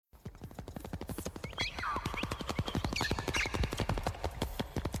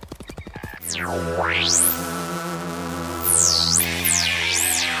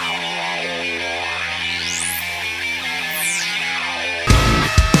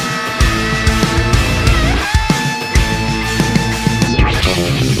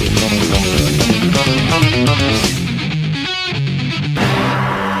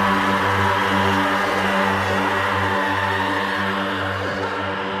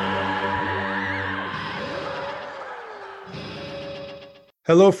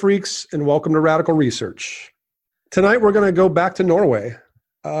Hello, freaks, and welcome to Radical Research. Tonight, we're going to go back to Norway.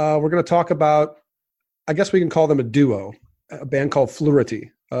 We're going to talk about, I guess we can call them a duo, a band called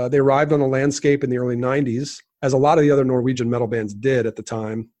Fluority. They arrived on the landscape in the early 90s, as a lot of the other Norwegian metal bands did at the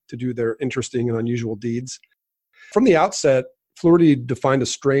time, to do their interesting and unusual deeds. From the outset, Fluority defined a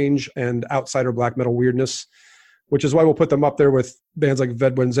strange and outsider black metal weirdness, which is why we'll put them up there with bands like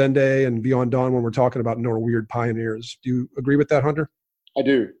Vedwenzende and Beyond Dawn when we're talking about Norweird pioneers. Do you agree with that, Hunter? I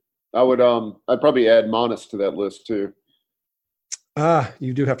do. I would. I'd probably add Manus to that list too.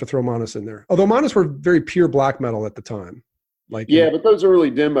 You do have to throw Manus in there. Although Manus were very pure black metal at the time. But those early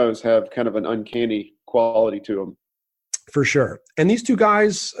demos have kind of an uncanny quality to them. For sure. And these two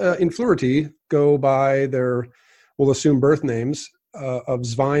guys in Fluority go by their, we'll assume, birth names of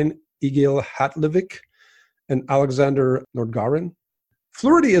Svein Egil Hatlevik and Alexander Nordgaard.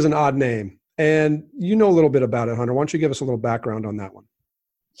 Fluority is an odd name, and you know a little bit about it, Hunter. Why don't you give us a little background on that one?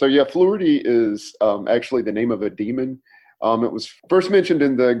 So Fluority is actually the name of a demon. It was first mentioned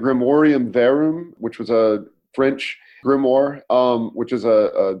in the Grimorium Verum, which was a French grimoire, which is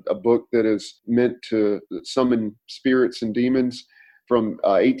a book that is meant to summon spirits and demons from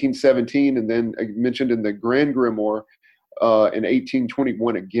 1817, and then mentioned in the Grand Grimoire in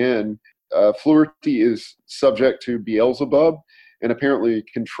 1821 again. Fluority is subject to Beelzebub and apparently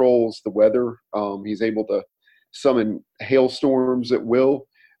controls the weather. He's able to summon hailstorms at will.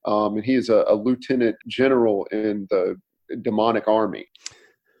 And he is a lieutenant general in the demonic army.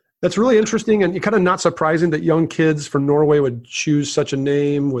 That's really interesting, and kind of not surprising that young kids from Norway would choose such a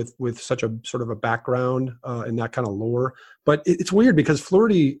name with such a sort of a background in that kind of lore. But it's weird because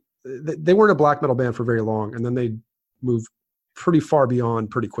Fluority, they weren't a black metal band for very long, and then they moved pretty far beyond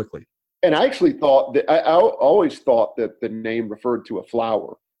pretty quickly. And I actually thought that I always thought that the name referred to a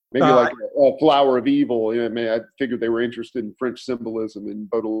flower. Maybe like a flower of evil. I figured they were interested in French symbolism and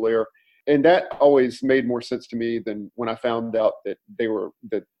Baudelaire. And that always made more sense to me than when I found out that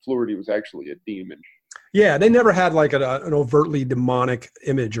that Fluority was actually a demon. Yeah, they never had like an overtly demonic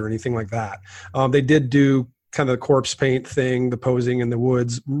image or anything like that. They did do kind of the corpse paint thing, the posing in the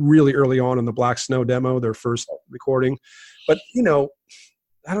woods really early on in the Black Snow demo, their first recording. But,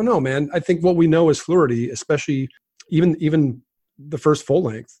 I don't know, man. I think what we know is Fluority, especially even the first full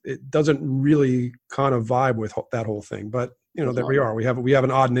length, it doesn't really kind of vibe with that whole thing. But there we are. We have an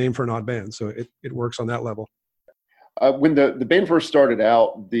odd name for an odd band, so it works on that level. When the band first started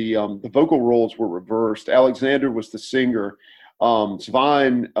out, the vocal roles were reversed. Alexander was the singer.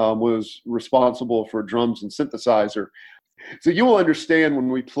 Svein was responsible for drums and synthesizer. So you will understand when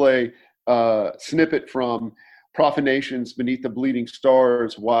we play a snippet from Profanations Beneath the Bleeding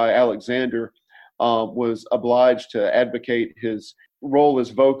Stars why Alexander was obliged to advocate his role as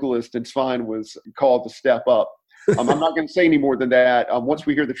vocalist, and Svein was called to step up. I'm not going to say any more than that. Once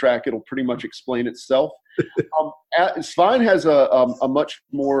we hear the track, it'll pretty much explain itself. Svein has a much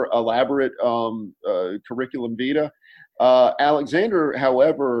more elaborate curriculum vitae. Alexander,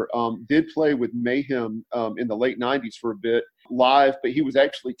 however, did play with Mayhem in the late 90s for a bit live, but he was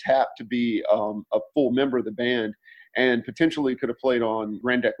actually tapped to be a full member of the band and potentially could have played on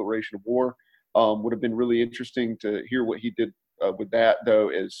Grand Declaration of War. Would have been really interesting to hear what he did with that, though,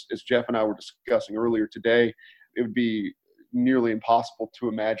 as Jeff and I were discussing earlier today. It would be nearly impossible to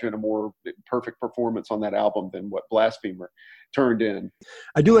imagine a more perfect performance on that album than what Blasphemer turned in.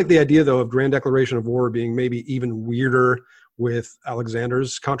 I do like the idea, though, of Grand Declaration of War being maybe even weirder with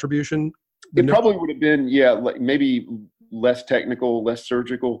Alexander's contribution. It probably would have been, like maybe less technical, less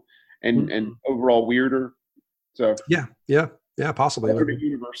surgical, and overall weirder. So yeah, possibly. The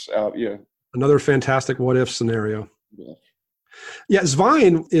universe out, Another fantastic what if scenario. Yeah,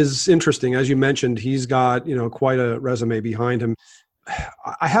 Svein is interesting. As you mentioned, he's got, quite a resume behind him.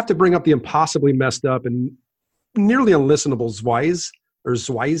 I have to bring up the impossibly messed up and nearly unlistenable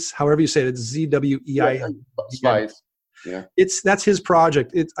Zweis, however you say it. It's Z-W-E-I-S. Zweis. Yeah. That's his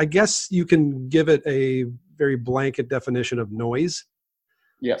project. I guess you can give it a very blanket definition of noise.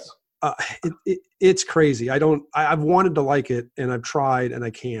 Yes. It's crazy. I've wanted to like it, and I've tried, and I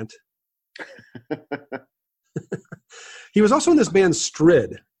can't. He was also in this band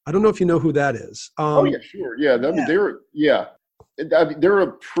Strid. I don't know if you know who that is. Oh yeah, sure. Yeah, they're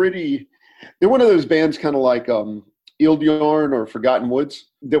a pretty They're one of those bands kind of like Ildjarn or Forgotten Woods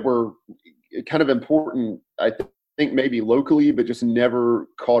that were kind of important, I think maybe locally, but just never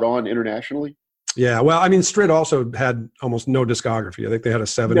caught on internationally. Yeah, well, I mean, Strid also had almost no discography. I think they had a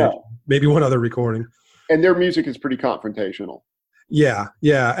 7-inch, maybe one other recording. And their music is pretty confrontational. Yeah.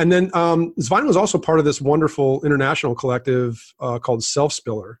 And then Svein was also part of this wonderful international collective called Self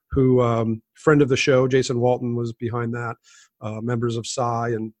Spiller, who, friend of the show, Jason Walton, was behind that, members of Psy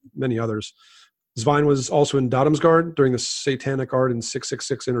and many others. Svein was also in Datumsgard during the Satanic Art and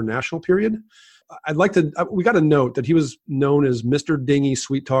 666 International period. We got a note that he was known as Mr. Dingy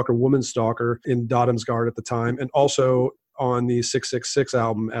Sweet Talker Woman Stalker in Datumsgard at the time, and also on the 666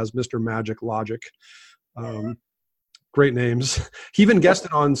 album as Mr. Magic Logic. Great names. He even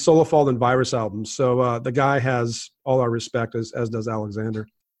guested on Solofald and Virus albums. So the guy has all our respect, as does Alexander.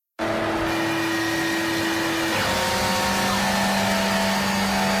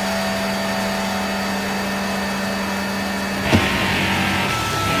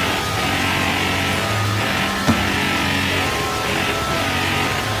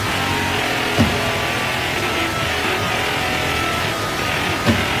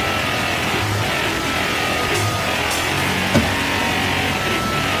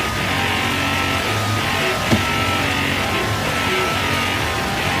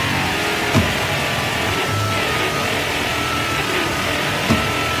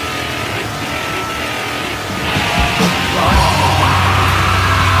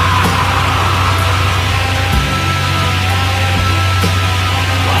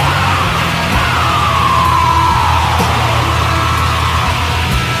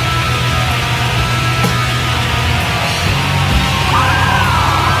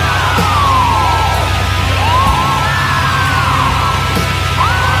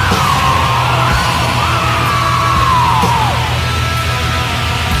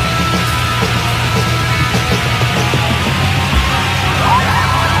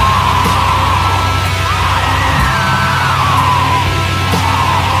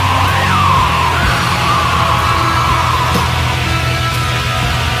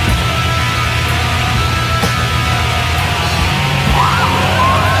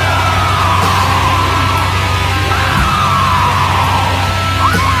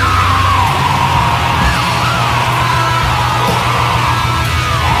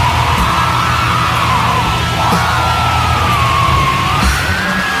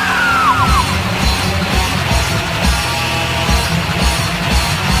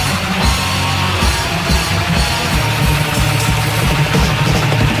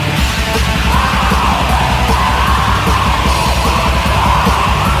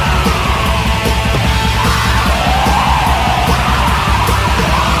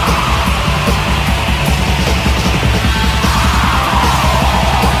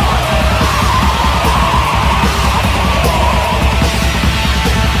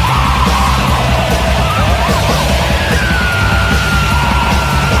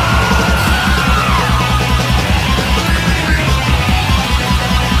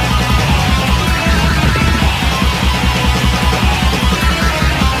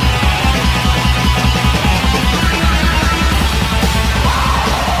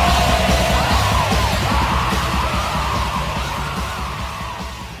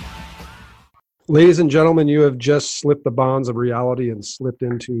 Ladies and gentlemen, you have just slipped the bonds of reality and slipped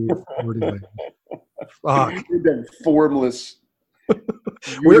into land. Fuck. We've been formless.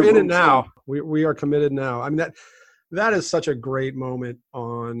 We're in it now. We are committed now. I mean, that is such a great moment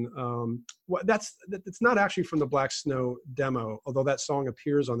on it's not actually from the Black Snow demo, although that song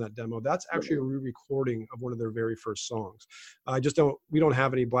appears on that demo. That's actually a re-recording of one of their very first songs. We don't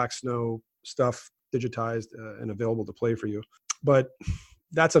have any Black Snow stuff digitized and available to play for you, but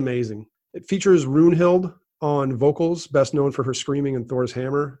that's amazing. It features Runhild on vocals, best known for her screaming in Thor's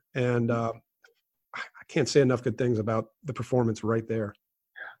Hammer, and I can't say enough good things about the performance right there.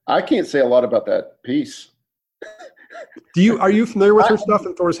 I can't say a lot about that piece. Are you familiar with her stuff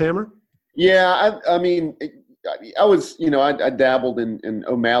in Thor's Hammer? Yeah, I mean, I was, I dabbled in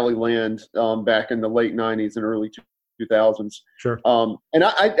O'Malley land back in the late 90s and early 2000s. Sure. And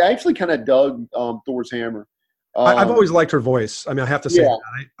I actually kind of dug Thor's Hammer. I've always liked her voice. I mean, I have to say that.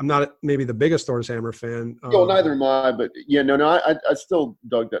 I'm not maybe the biggest Thor's Hammer fan. Well, neither am I, but I still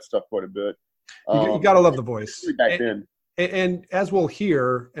dug that stuff quite a bit. You got to love the voice. Back then. And as we'll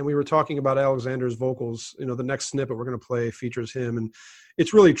hear, and we were talking about Alexander's vocals, the next snippet we're going to play features him. And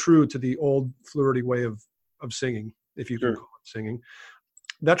it's really true to the old Fluidity way of singing, if you can call it singing.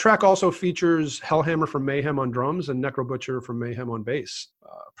 That track also features Hellhammer from Mayhem on drums and Necro Butcher from Mayhem on bass.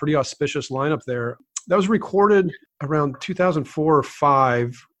 Pretty auspicious lineup there. That was recorded around 2004 or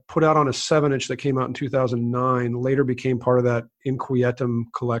 5, put out on a 7-inch that came out in 2009, later became part of that Inquietum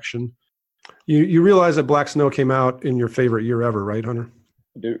collection. You realize that Black Snow came out in your favorite year ever, right, Hunter?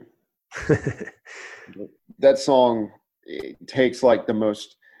 I do. That song, it takes like the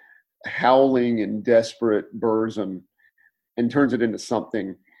most howling and desperate burzum and turns it into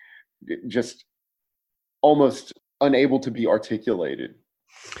something just almost unable to be articulated.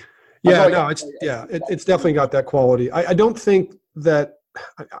 Yeah, no, it's definitely got that quality. I don't think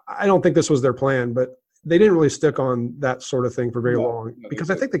this was their plan, but they didn't really stick on that sort of thing for very long, because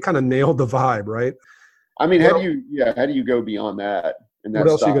I think they kind of nailed the vibe, right? I mean, how do you go beyond that? What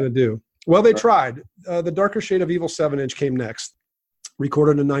else are you going to do? Well, they tried. The Darker Shade of Evil 7-inch came next.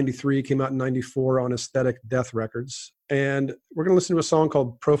 Recorded in 93, came out in 94 on Aesthetic Death Records. And we're going to listen to a song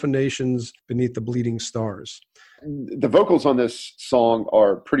called Profanations Beneath the Bleeding Stars. The vocals on this song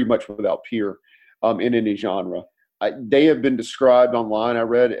are pretty much without peer in any genre. They have been described online, I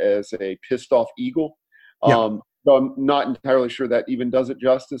read, as a pissed off eagle. Though I'm not entirely sure that even does it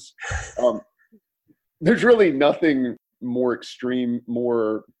justice. There's really nothing more extreme,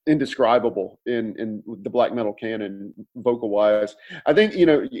 more indescribable in the black metal canon, vocal wise. I think,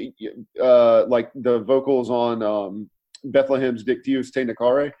 like the vocals on Bethlehem's Dictius Te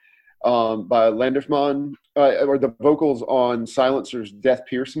Nacare by Landesman, or the vocals on Silencer's Death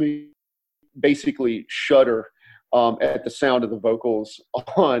Pierce Me, basically shudder at the sound of the vocals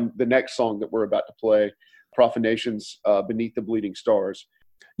on the next song that we're about to play, Profanations Beneath the Bleeding Stars.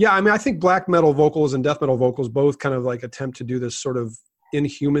 Yeah, I mean, I think black metal vocals and death metal vocals both kind of like attempt to do this sort of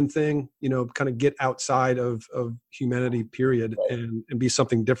inhuman thing, kind of get outside of humanity, period, and be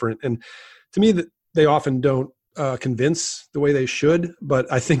something different. And to me, that they often don't convince the way they should.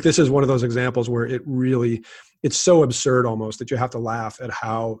 But I think this is one of those examples where it's so absurd almost that you have to laugh at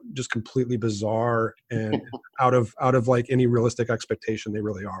how just completely bizarre and out of like any realistic expectation they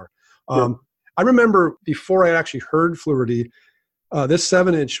really are. I remember before I actually heard Fluidity, this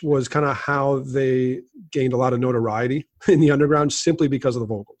 7-inch was kind of how they gained a lot of notoriety in the underground, simply because of the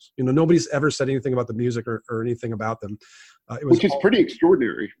vocals. Nobody's ever said anything about the music or anything about them. Which is pretty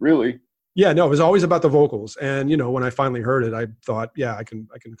extraordinary, really. Yeah, no, it was always about the vocals. And, when I finally heard it, I thought, yeah, I can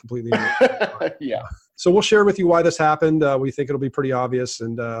completely. Yeah. So we'll share with you why this happened. We think it'll be pretty obvious,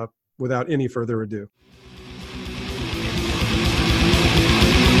 and without any further ado.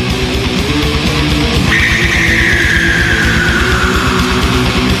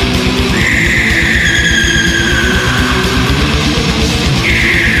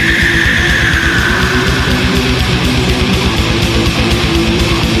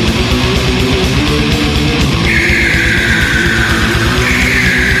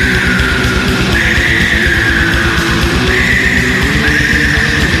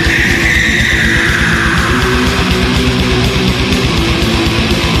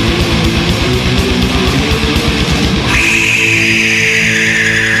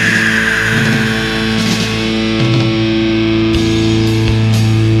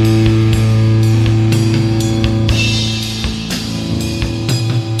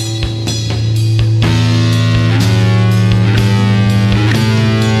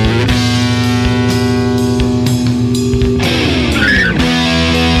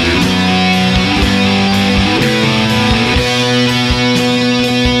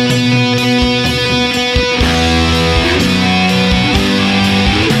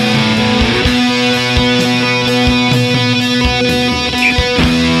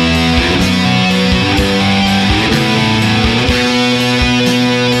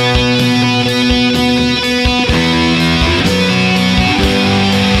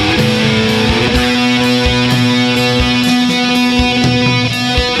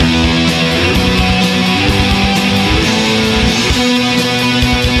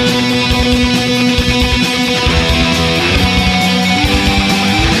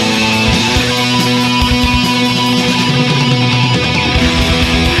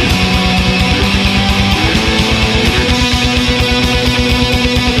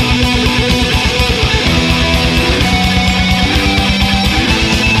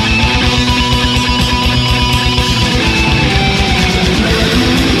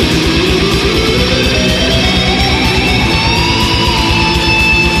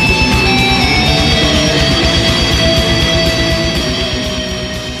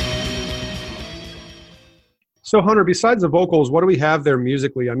 So Hunter, besides the vocals, what do we have there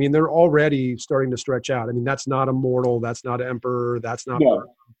musically? I mean, they're already starting to stretch out. I mean, that's not Immortal, that's not Emperor, that's not.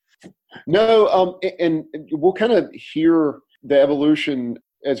 No, and we'll kind of hear the evolution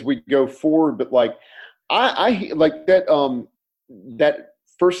as we go forward. But like, I like that that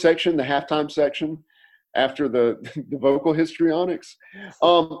first section, the halftime section. after the the vocal histrionics.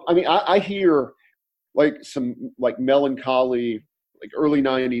 I mean, I hear like some like melancholy, like early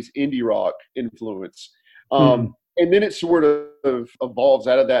 '90s indie rock influence, and then it sort of evolves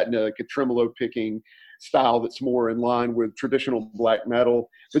out of that into like a tremolo picking style that's more in line with traditional black metal.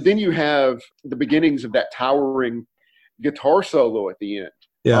 But then you have the beginnings of that towering guitar solo at the end,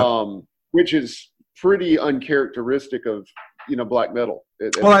 Yeah. which is pretty uncharacteristic of black metal.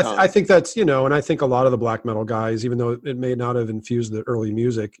 Well, I think that's, and I think a lot of the black metal guys, even though it may not have infused the early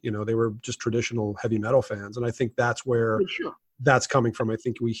music, they were just traditional heavy metal fans. And I think that's where that's coming from. I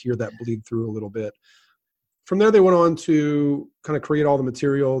think we hear that bleed through a little bit. From there, they went on to kind of create all the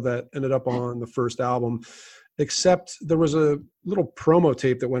material that ended up on the first album, except there was a little promo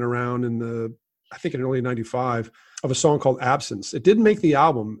tape that went around I think in early '95 of a song called Absence. It didn't make the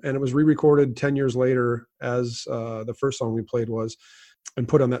album, and it was re-recorded 10 years later as the first song we played was, and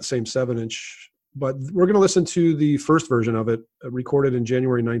put on that same 7-inch. But we're going to listen to the first version of it, recorded in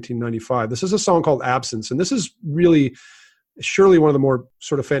January 1995. This is a song called Absence, and this is really surely one of the more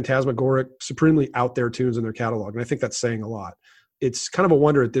sort of phantasmagoric, supremely out there tunes in their catalog. And I think that's saying a lot. It's kind of a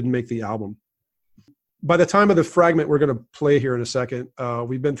wonder it didn't make the album. By the time of the fragment we're going to play here in a second,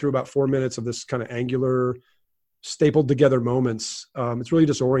 we've been through about 4 minutes of this kind of angular, stapled together moments. It's really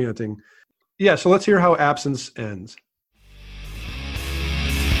disorienting. Yeah, so let's hear how Absence ends.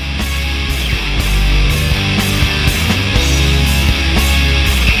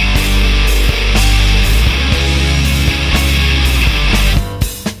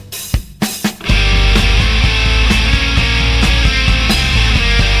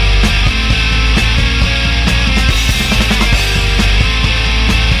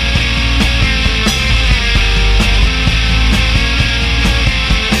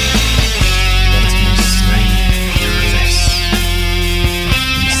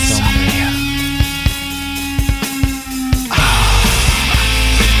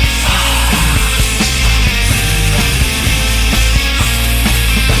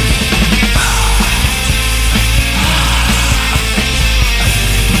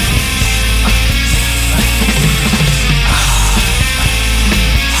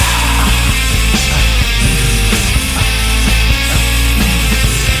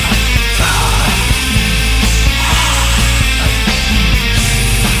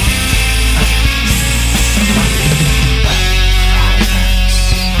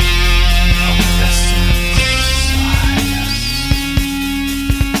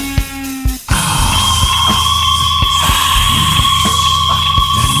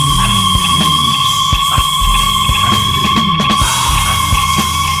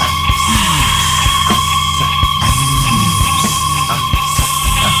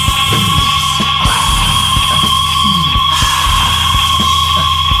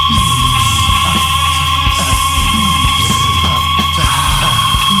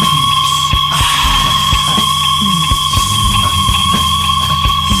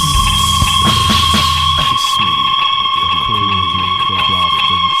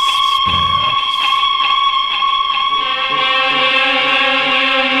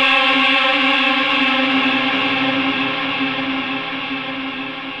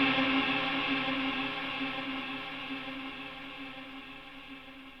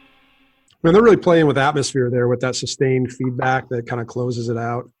 Man, they're really playing with atmosphere there with that sustained feedback that kind of closes it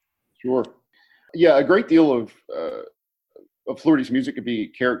out. Sure. Yeah, a great deal of Fluharty's music could be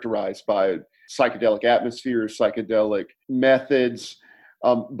characterized by psychedelic atmospheres, psychedelic methods.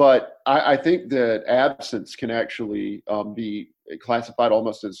 But I think that Absence can actually be classified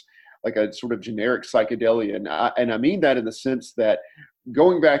almost as like a sort of generic psychedelia. And I mean that in the sense that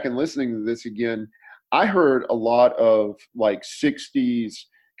going back and listening to this again, I heard a lot of like 60s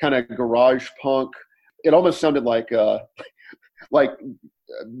kind of garage punk. It almost sounded like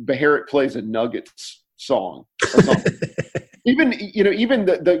Beharit plays a Nuggets song or something. even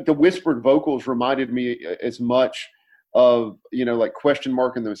the whispered vocals reminded me as much of like Question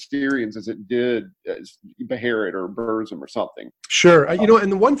Mark and the Mysterians as it did as Beharit or Burzum or something. Sure.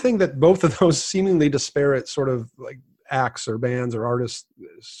 And the one thing that both of those seemingly disparate sort of like acts or bands or artists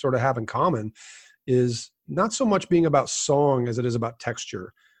sort of have in common is not so much being about song as it is about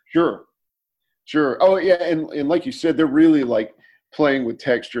texture. Sure. Oh yeah, and like you said, they're really like playing with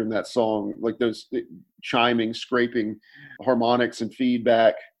texture in that song, like those chiming, scraping harmonics and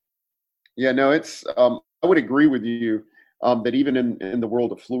feedback. Yeah, no, it's I would agree with you that even in the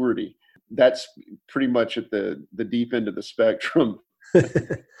world of Fluharty, that's pretty much at the deep end of the spectrum.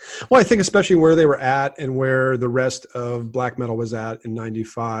 Well, I think especially where they were at and where the rest of black metal was at in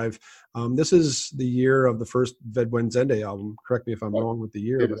 '95. This is the year of the first Vedwenzende album. Correct me if I'm wrong with the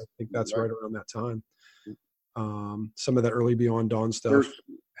year, but I think that's right around that time. Some of that early Beyond Dawn stuff.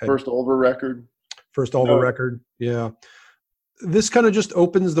 First Ulver record. First Ulver record, yeah. This kind of just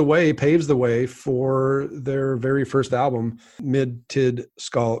opens the way, paves the way for their very first album, Mid Tid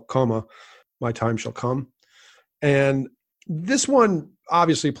Skal Komme, My Time Shall Come. And this one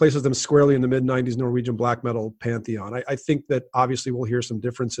obviously places them squarely in the mid-90s Norwegian black metal pantheon. I think that obviously we'll hear some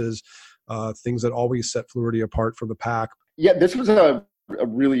differences, things that always set Fluidity apart from the pack. Yeah, this was a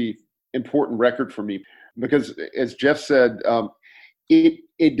really important record for me because, as Jeff said,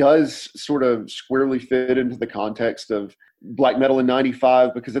 it does sort of squarely fit into the context of black metal in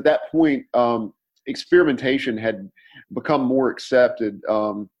 '95, because at that point, experimentation had become more accepted.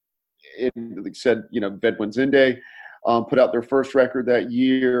 Like I said, Vedwenzende put out their first record that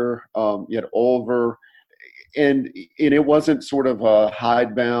year. You had Ulver, and it wasn't sort of a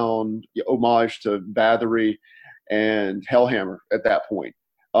hidebound homage to Bathory and Hellhammer at that point.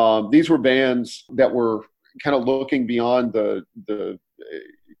 These were bands that were kind of looking beyond the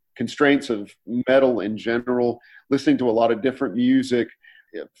constraints of metal in general, listening to a lot of different music,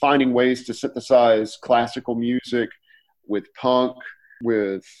 finding ways to synthesize classical music with punk,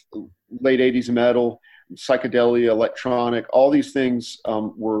 with late 80s metal, psychedelia, electronic. All these things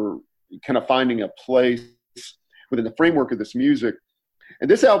were kind of finding a place within the framework of this music. And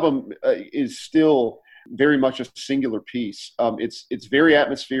this album is still very much a singular piece. It's very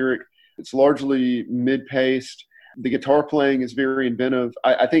atmospheric. It's largely mid-paced. The guitar playing is very inventive.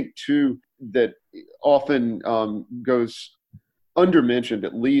 I think, too, that often goes undermentioned,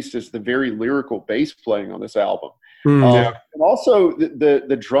 at least, is the very lyrical bass playing on this album. And also,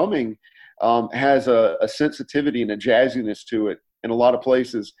 the drumming has a sensitivity and a jazziness to it in a lot of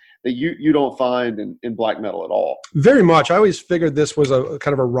places that you don't find in black metal at all. Very much. I always figured this was a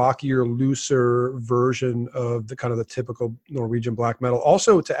kind of a rockier, looser version of the kind of the typical Norwegian black metal.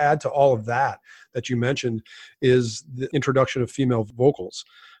 Also, to add to all of that you mentioned is the introduction of female vocals.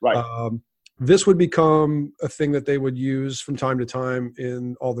 Right. This would become a thing that they would use from time to time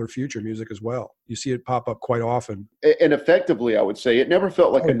in all their future music as well. You see it pop up quite often. And effectively, I would say, it never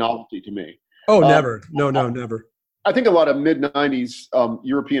felt like a novelty to me. Oh, never. No, never. I think a lot of mid-90s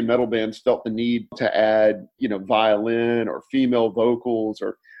European metal bands felt the need to add, violin or female vocals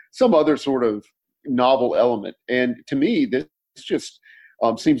or some other sort of novel element. And to me, this just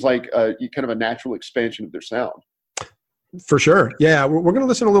seems like kind of a natural expansion of their sound. For sure. Yeah, we're going to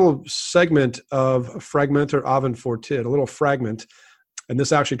listen to a little segment of Fragmenter av en fortid, a little fragment. And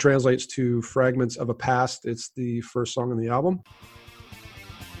this actually translates to Fragments of a Past. It's the first song on the album.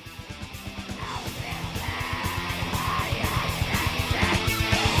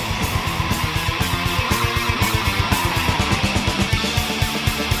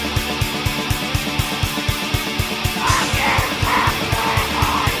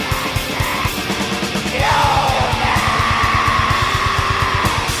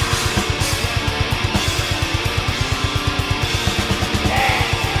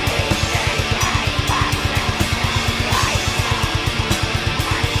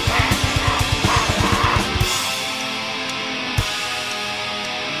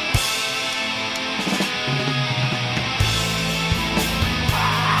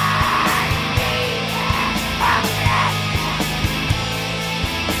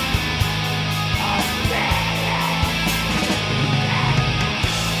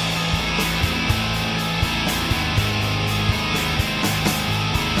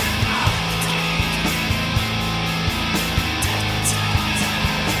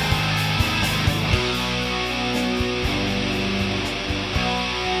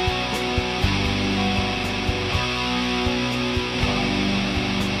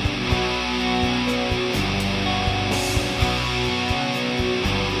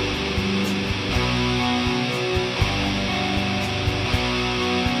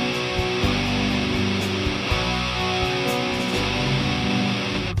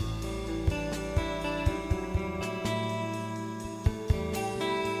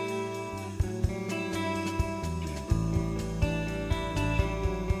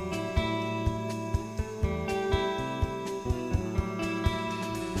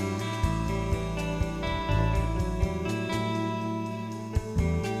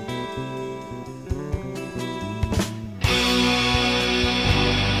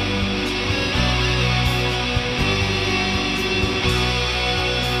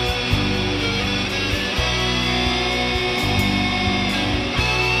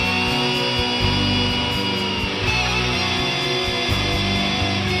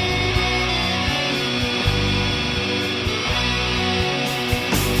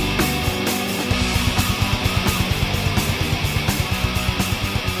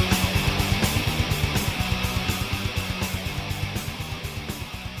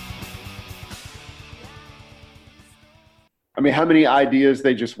 I mean, how many ideas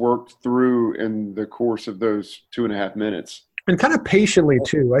they just worked through in the course of those 2.5 minutes. And kind of patiently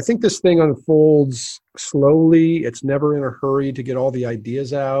too. I think this thing unfolds slowly. It's never in a hurry to get all the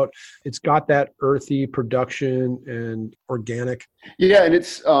ideas out. It's got that earthy production and organic. Yeah, and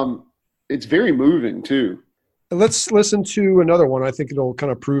it's very moving too. Let's listen to another one. I think it'll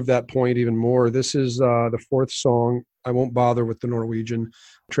kind of prove that point even more. This is the fourth song. I won't bother with the Norwegian.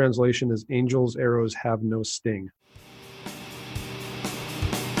 Translation is Angels' Arrows Have No Sting.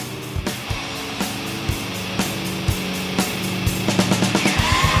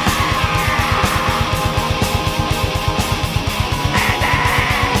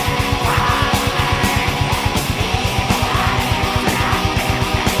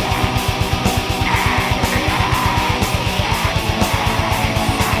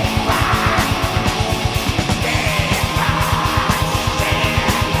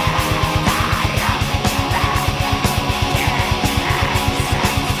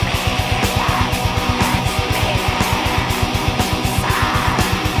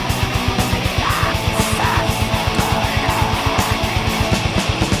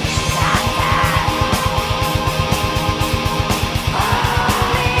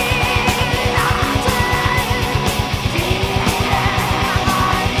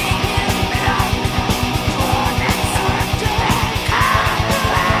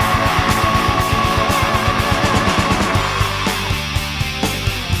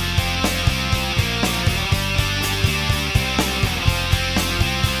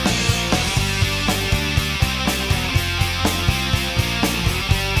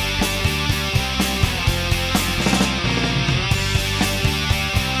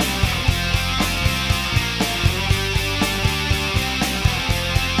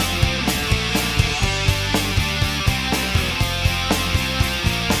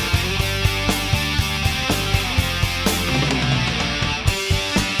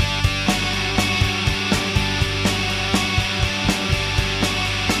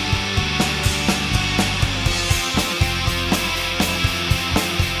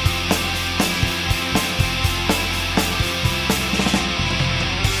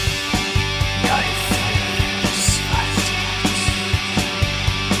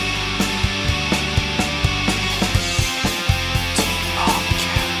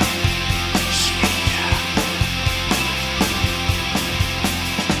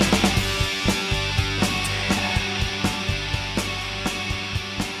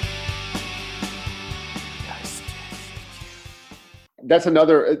 That's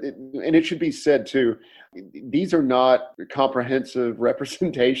another, and it should be said too, these are not comprehensive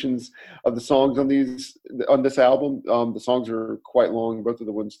representations of the songs on this album. The songs are quite long. Both of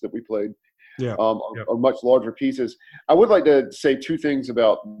the ones that we played are much larger pieces. I would like to say two things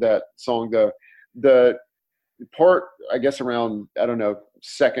about that song. The part, I guess, around, I don't know,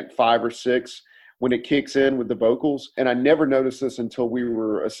 second 5 or 6, when it kicks in with the vocals, and I never noticed this until we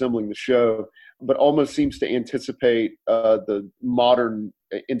were assembling the show, but almost seems to anticipate the modern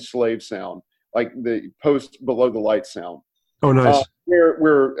Enslaved sound, like the post Below the Lights sound. Oh, nice.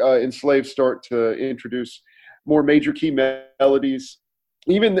 Where Enslaved start to introduce more major key melodies.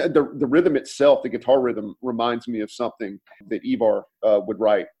 Even the rhythm itself, the guitar rhythm, reminds me of something that Ivar would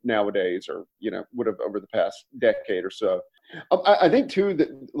write nowadays, or would have over the past decade or so. I think too that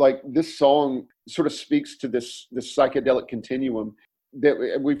like this song sort of speaks to this psychedelic continuum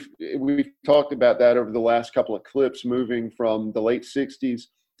that we've talked about that over the last couple of clips, moving from the late 60s.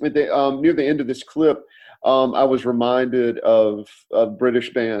 Near the end of this clip, I was reminded of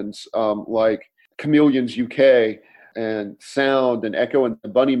British bands like Chameleons UK and Sound and Echo and the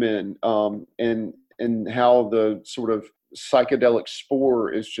Bunnymen, and how the sort of psychedelic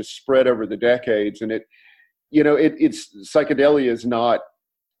spore is just spread over the decades. And it's psychedelia is not,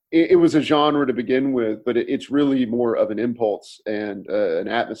 it was a genre to begin with, but it's really more of an impulse and an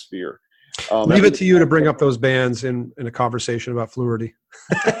atmosphere. Leave it to you to bring up those bands in a conversation about Fluidity.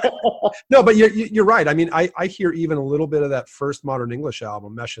 No, but you're right. I mean, I hear even a little bit of that first Modern English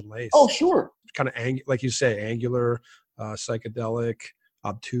album, Mesh and Lace. Oh, sure. Kind of like you say, angular, psychedelic,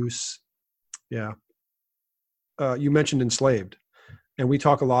 obtuse. Yeah. You mentioned Enslaved, and we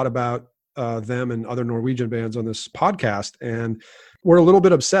talk a lot about them and other Norwegian bands on this podcast, and we're a little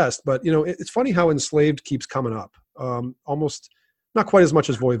bit obsessed. But it's funny how Enslaved keeps coming up. Almost not quite as much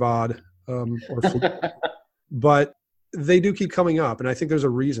as Voivod, but they do keep coming up, and I think there's a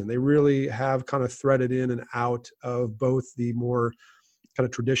reason. They really have kind of threaded in and out of both the more kind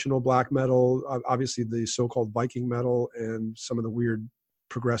of traditional black metal, obviously the so-called Viking metal, and some of the weird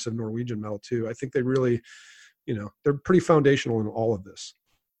progressive Norwegian metal too. I think they really, they're pretty foundational in all of this.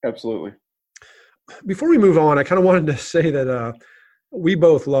 Absolutely. before we move on, I kind of wanted to say that we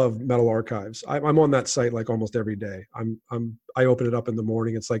both love Metal Archives. I'm on that site like almost every day. I open it up in the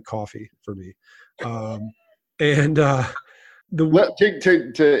morning. It's like coffee for me. And to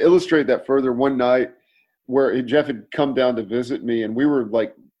illustrate that further, one night where Jeff had come down to visit me, and we were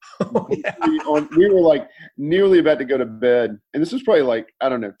like, we were like nearly about to go to bed, and this was probably like, I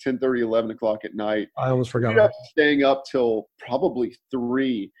don't know, 10:30, 11 o'clock at night. I almost forgot. We ended up staying up till probably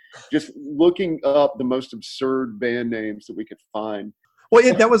 3, just looking up the most absurd band names that we could find. Well,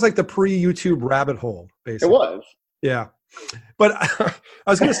 that was like the pre-YouTube rabbit hole, basically. It was. Yeah. But I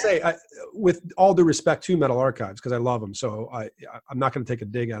was going to say, with all due respect to Metal Archives, because I love them, so I'm not going to take a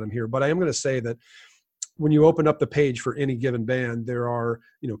dig at them here, but I am going to say that when you open up the page for any given band, there are,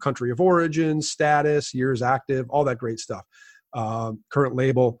 country of origin, status, years active, all that great stuff, current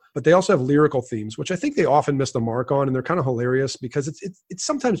label. But they also have lyrical themes, which I think they often miss the mark on, and they're kind of hilarious because it's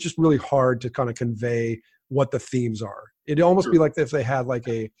sometimes just really hard to kind of convey what the themes are. It'd almost be like if they had like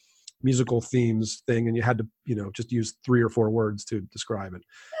a musical themes thing and you had to, just use 3 or 4 words to describe it.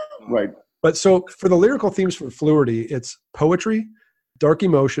 Right. But so for the lyrical themes for Fluidity, it's poetry, dark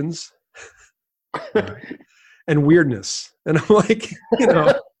emotions, and weirdness. And I'm like,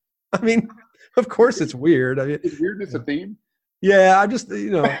 I mean, of course it's weird. I mean, is weirdness a theme? Yeah, I'm just,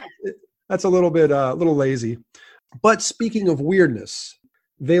 that's a little bit, little lazy. But speaking of weirdness,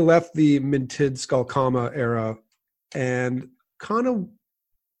 they left the Minted Skullkama era and kind of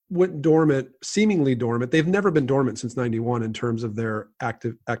went dormant, seemingly dormant. They've never been dormant since 91 in terms of their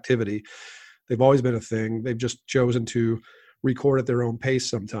activity. They've always been a thing. They've just chosen to record at their own pace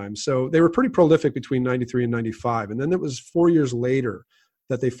sometimes. So they were pretty prolific between 93 and 95. And then it was 4 years later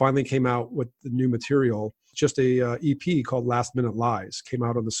that they finally came out with the new material. Just a EP called Last Minute Lies came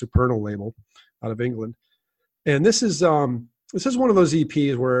out on the Supernal label out of England. And this is one of those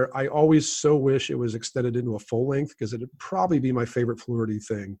EPs where I always so wish it was extended into a full length because it'd probably be my favorite Fluidity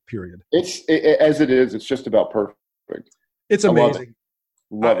thing, period. As it is, it's just about perfect. It's amazing.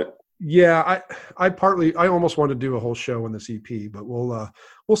 Love it. Yeah, I almost wanted to do a whole show on this EP, but we'll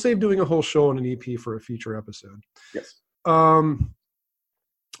save doing a whole show on an EP for a future episode. Yes.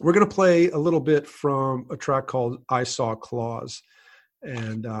 We're going to play a little bit from a track called I Saw Claus,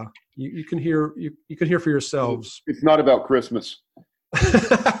 and you can hear for yourselves. It's not about Christmas.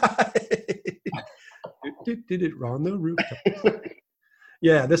 Did it on the rooftop?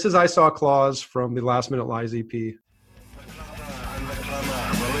 Yeah, this is I Saw Claus from the Last Minute Lies EP.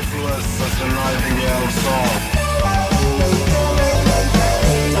 Such a nightingale song.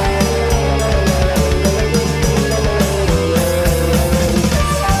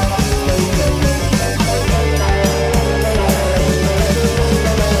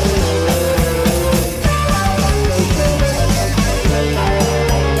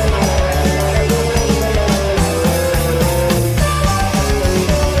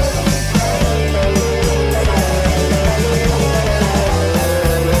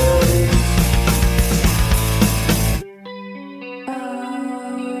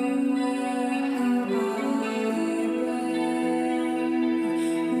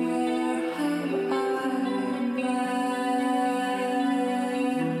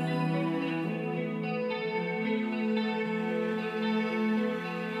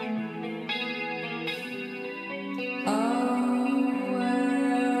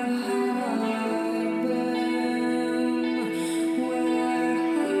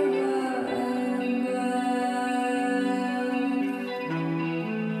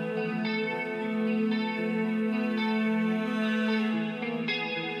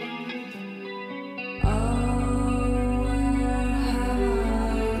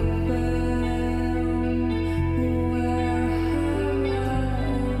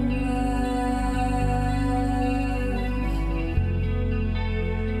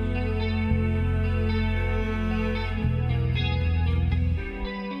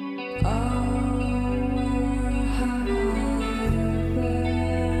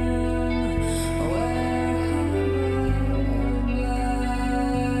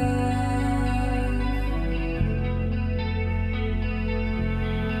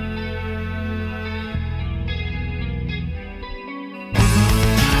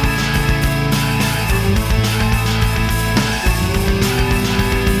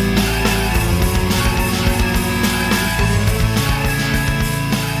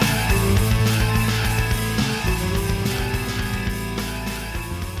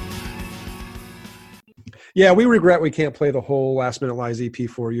 Yeah, we regret we can't play the whole Last Minute Lies EP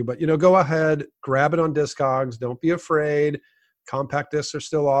for you, but go ahead, grab it on Discogs. Don't be afraid. Compact discs are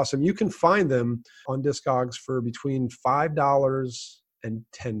still awesome. You can find them on Discogs for between $5 and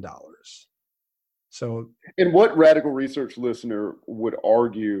 $10. So, and what Radical Research listener would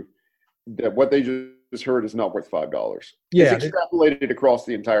argue that what they just heard is not worth $5? Yeah, It's extrapolated across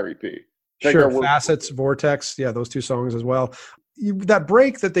the entire EP. Sure, Facets, Vortex, yeah, those two songs as well. That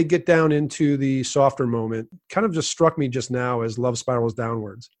break that they get down into the softer moment kind of just struck me just now as Love Spirals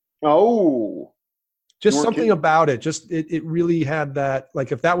Downwards. Oh. Just something about it. Just it really had that,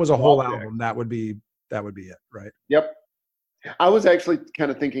 like if that was a whole album, that would be it, right? Yep. I was actually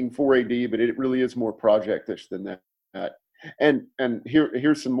kind of thinking 4AD, but it really is more project-ish than that. And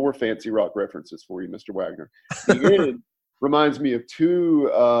here's some more fancy rock references for you, Mr. Wagner. The End reminds me of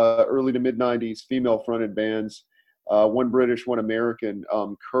two early to mid-90s female-fronted bands, one British, one American,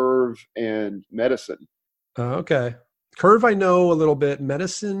 Curve and Medicine. Okay. Curve I know a little bit.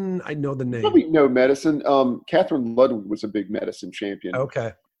 Medicine, I know the name. Probably know Medicine. Catherine Ludwig was a big Medicine champion.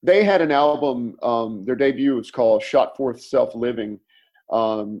 Okay. They had an album, their debut was called Shot Forth Self-Living,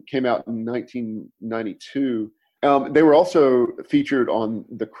 came out in 1992. They were also featured on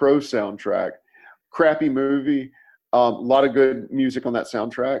the Crow soundtrack. Crappy movie, a lot of good music on that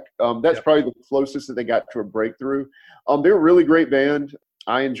soundtrack. That's probably the closest that they got to a breakthrough. They were a really great band.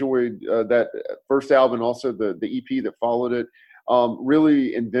 I enjoyed that first album, also the EP that followed it.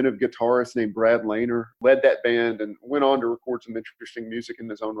 Really inventive guitarist named Brad Lehner led that band and went on to record some interesting music in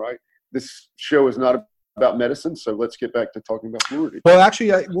his own right. This show is not about Medicine, so let's get back to talking about Fluidity. Well,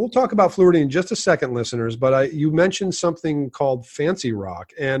 actually, we'll talk about Fluidity in just a second, listeners, but you mentioned something called fancy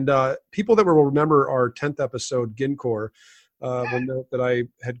rock, and people that will remember our 10th episode, Gyncore, will note that I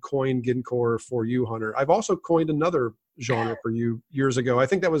had coined Gyncore for you, Hunter. I've also coined another genre for you years ago. I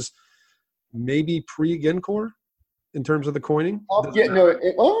think that was maybe pre-Gyncore in terms of the coining.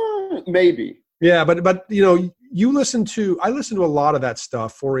 Maybe. Yeah, but I listen to a lot of that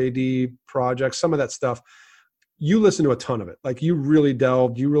stuff, 4AD projects, some of that stuff. You listen to a ton of it. Like you really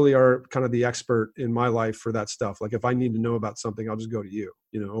delved, you really are kind of the expert in my life for that stuff. Like if I need to know about something, I'll just go to you,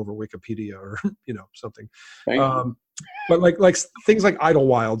 over Wikipedia or, something. But like things like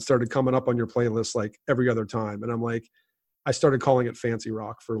Idlewild started coming up on your playlist like every other time. And I'm like, I started calling it fancy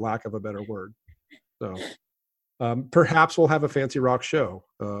rock for lack of a better word. So perhaps we'll have a fancy rock show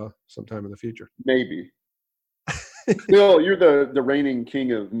sometime in the future. Maybe. Bill, you're the reigning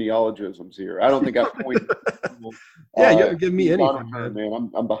king of neologisms here. I don't think I've coined. You haven't given me anything,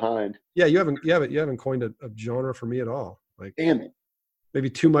 man. I'm behind. Yeah, you haven't coined a genre for me at all. Like, damn it. Maybe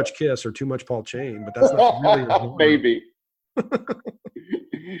Too Much Kiss or Too Much Paul Chain, but that's not really a genre. Maybe.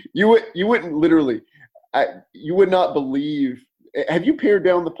 You wouldn't literally. You would not believe. Have you pared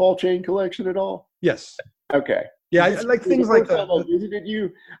down the Paul Chain collection at all? Yes. Okay. Yeah, I like things like that. I visited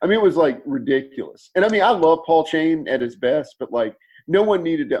you. I mean, it was like ridiculous. And I mean, I love Paul Chain at his best, but like no one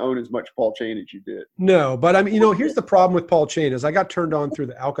needed to own as much Paul Chain as you did. No, but I mean, here's the problem with Paul Chain is I got turned on through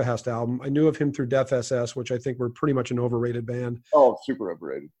the Alcahest album. I knew of him through Death SS, which I think were pretty much an overrated band. Oh, super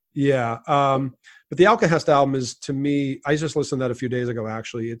overrated. Yeah. But the Alcahest album is, to me, I just listened to that a few days ago,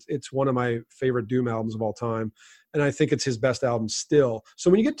 actually. It's one of my favorite Doom albums of all time. And I think it's his best album still. So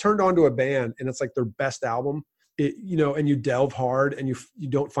when you get turned on to a band and it's like their best album, and you delve hard and you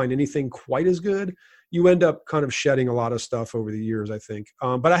don't find anything quite as good, you end up kind of shedding a lot of stuff over the years, I think.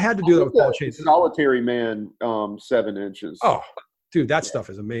 But I had to do that with Paul Chain. Solitary Man, 7 inches. Oh, dude, that stuff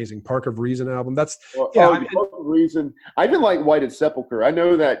is amazing. Park of Reason album. That's Park of Reason. I even like Whited Sepulchre. I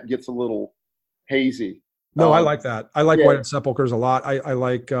know that gets a little hazy. No, I like that. I like Whited Sepulchres a lot. I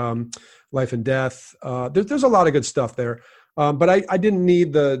like Life and Death. There's a lot of good stuff there. But I didn't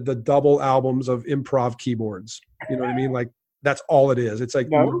need the double albums of improv keyboards. You know what I mean? Like that's all it is. It's like,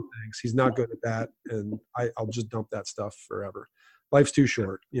 no thanks. He's not good at that. And I'll just dump that stuff forever. Life's too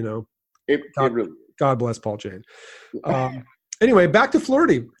short, God bless Paul Chain. Anyway, back to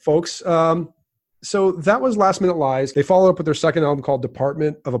Fluidity, folks. So that was Last Minute Lies. They followed up with their second album called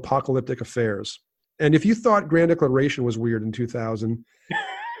Department of Apocalyptic Affairs. And if you thought Grand Declaration was weird in 2000,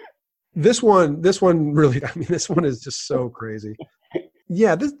 this one really, this one is just so crazy.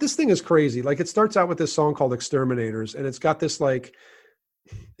 Yeah, this thing is crazy. Like it starts out with this song called Exterminators, and it's got this like,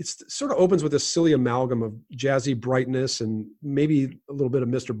 it sort of opens with this silly amalgam of jazzy brightness and maybe a little bit of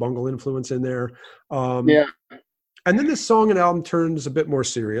Mr. Bungle influence in there. And then this song and album turns a bit more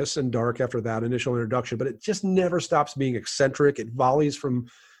serious and dark after that initial introduction, but it just never stops being eccentric. It volleys from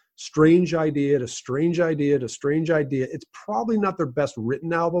strange idea to strange idea to strange idea. It's probably not their best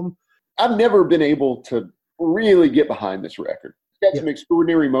written album. I've never been able to really get behind this record. It's got some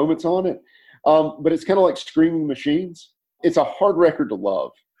extraordinary moments on it, but it's kind of like Screaming Machines. It's a hard record to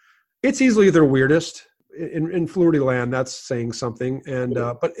love. It's easily their weirdest. In Fluidity land, that's saying something. And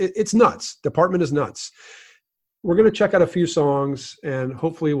but it's nuts. Department is nuts. we're going to check out a few songs, and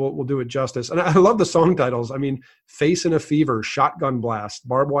hopefully we'll do it justice. And I love the song titles. I mean, Face in a Fever, Shotgun Blast,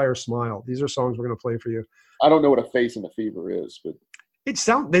 Barbed Wire Smile. These are songs we're going to play for you. I don't know what a Face in a Fever is, but they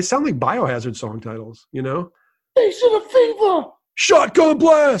sound like Biohazard song titles, you know? Face in a Fever, Shotgun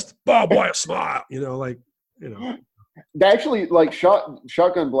Blast, Barbed Wire Smile. Actually, like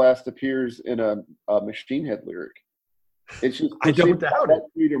Shotgun Blast appears in a Machine Head lyric. It's just I don't doubt it.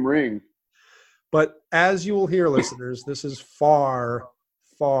 Freedom Ring. But as you will hear, listeners, this is far,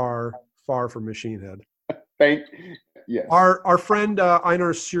 far, far from Machine Head. Yes. Our friend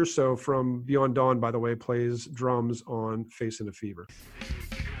Einar Sirso from Beyond Dawn, by the way, plays drums on Face in a Fever.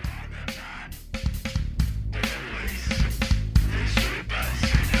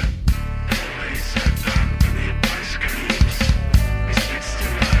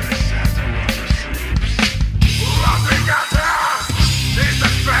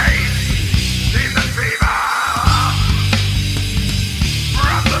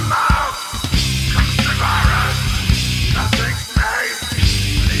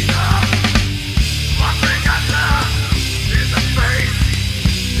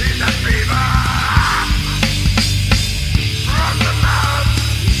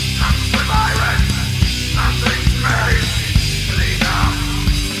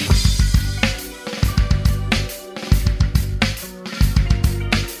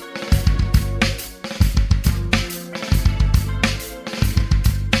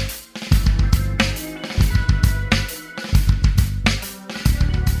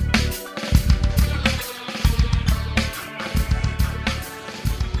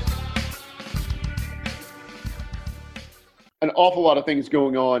 An awful lot of things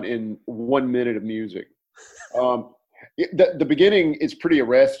going on in 1 minute of music. The beginning is pretty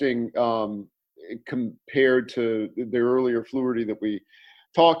arresting compared to the earlier Fluidity that we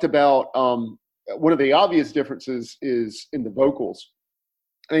talked about. One of the obvious differences is in the vocals.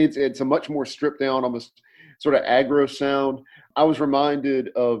 I mean, it's a much more stripped down, almost sort of aggro sound. I was reminded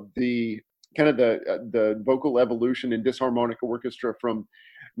of the kind of the vocal evolution in Disharmonica Orchestra from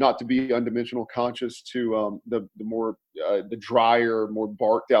Not to Be Undimensional Conscious to the more the drier, more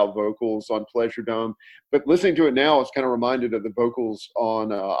barked out vocals on Pleasure Dome. But listening to it now, it's kind of reminded of the vocals on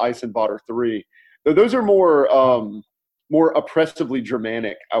Eisenbacher 3. Though those are more oppressively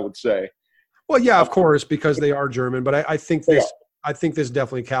Germanic, I would say. Well, yeah, of course, because they are German. But I think this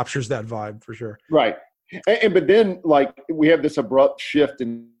definitely captures that vibe for sure. Right. But then, like, we have this abrupt shift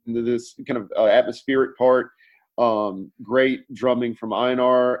into this kind of atmospheric part. Great drumming from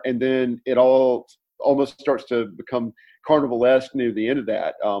Einar, and then it all almost starts to become Carnival-esque near the end of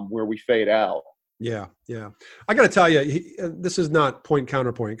that, where we fade out. Yeah. I got to tell you, this is not point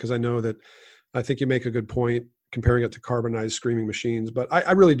counterpoint, because I think you make a good point comparing it to Carbonized Screaming Machines, but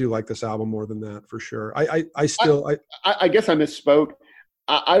I really do like this album more than that for sure. I guess I misspoke.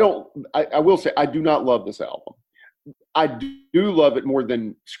 I will say I do not love this album. I do love it more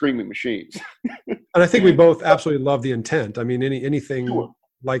than Screaming Machines. And I think we both absolutely love the intent. I mean, anything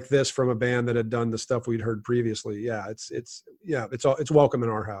like this from a band that had done the stuff we'd heard previously. Yeah, it's welcome in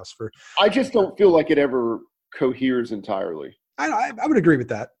our house. I just don't feel like it ever coheres entirely. I would agree with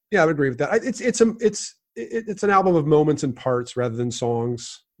that. Yeah, I would agree with that. It's an album of moments and parts rather than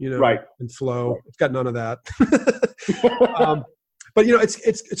songs, right, and flow. Right. It's got none of that. But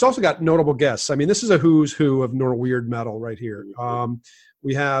it's also got notable guests. I mean, this is a who's who of Norwegian metal right here.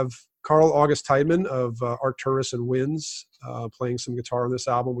 We have Karl August Tideman of Arcturus and Winds playing some guitar on this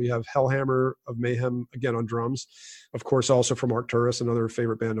album. We have Hellhammer of Mayhem again on drums, of course, also from Arcturus, another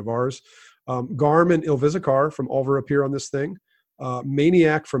favorite band of ours. Garm and Ylvisacar from Ulver appear on this thing.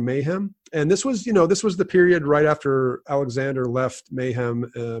 Maniac from Mayhem, and this was the period right after Alexander left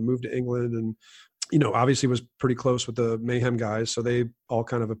Mayhem, moved to England, and obviously was pretty close with the Mayhem guys, so they all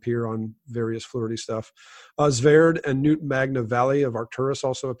kind of appear on various Fluidity stuff. Sverd and Newt Magna Valley of Arcturus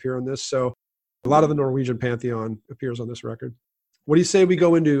also appear on this, so a lot of the Norwegian pantheon appears on this record. What do you say we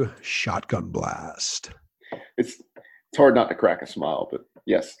go into Shotgun Blast? It's hard not to crack a smile, but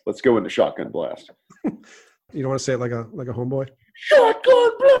yes, let's go into Shotgun Blast. You don't want to say it like a homeboy?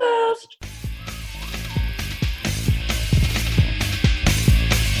 Shotgun Blast!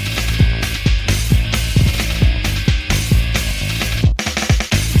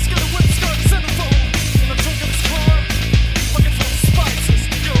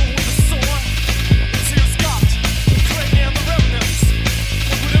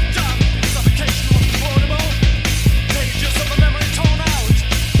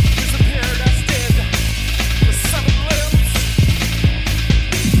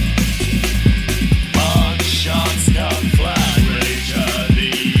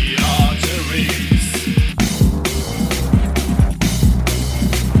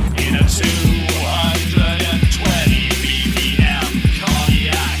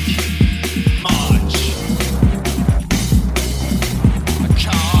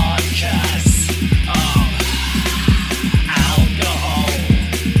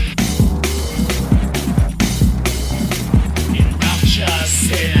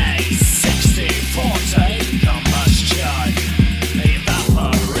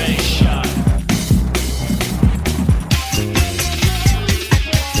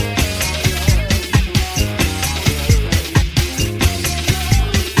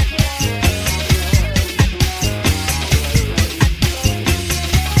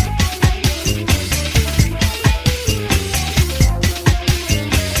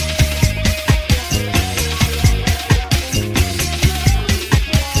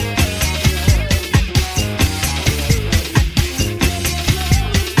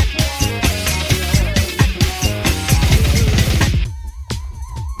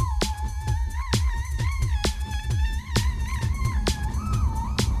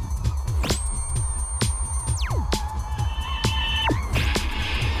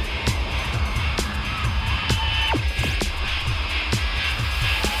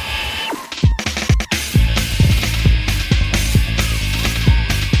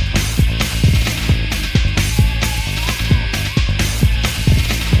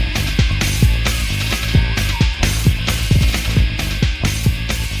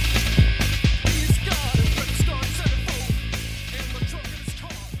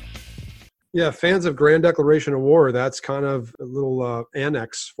 Yeah, fans of Grand Declaration of War, that's kind of a little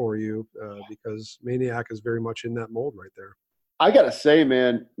annex for you because Maniac is very much in that mold right there. I got to say,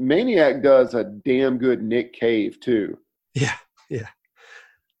 man, Maniac does a damn good Nick Cave, too. Yeah, yeah.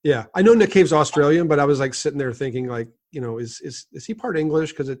 Yeah, I know Nick Cave's Australian, but I was like sitting there thinking, like, is he part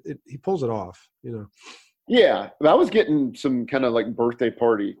English? Because he pulls it off, Yeah, I was getting some kind of like birthday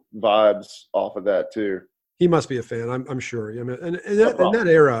party vibes off of that too. He must be a fan, I'm sure. I mean, and in that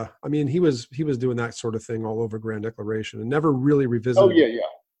era, I mean, he was doing that sort of thing all over Grand Declaration and never really revisited. Oh yeah,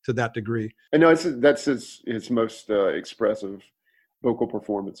 to that degree. I know that's his most expressive vocal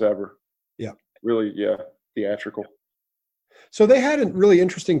performance ever. Yeah, really, yeah, theatrical. So they had a really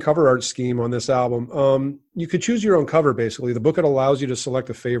interesting cover art scheme on this album. You could choose your own cover, basically. The booklet allows you to select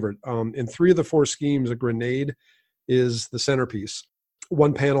a favorite. In 3 of the 4 schemes, a grenade is the centerpiece.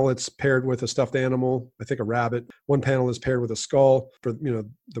 One panel, it's paired with a stuffed animal, I think a rabbit. One panel is paired with a skull for, the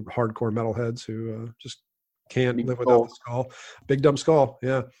hardcore metalheads who just can't live without the skull. Big dumb skull,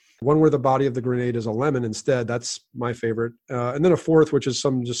 yeah. One where the body of the grenade is a lemon instead. That's my favorite. And then a 4th, which is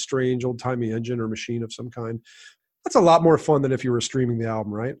some just strange old-timey engine or machine of some kind. That's a lot more fun than if you were streaming the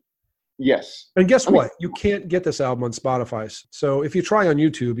album, right? Yes. And guess what? You can't get this album on Spotify. So if you try on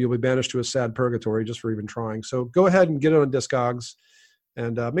YouTube, you'll be banished to a sad purgatory just for even trying. So go ahead and get it on Discogs.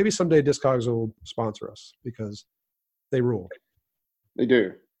 And maybe someday Discogs will sponsor us because they rule. They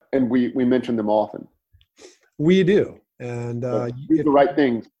do. And we mention them often. We do. And do the right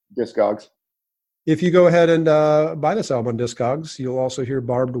thing, Discogs. If you go ahead and buy this album on Discogs, you'll also hear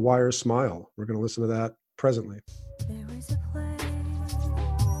Barbed Wire Smile. We're going to listen to that presently. There is a place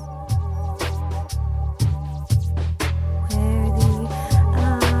where the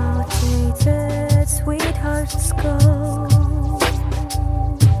outdated sweethearts go.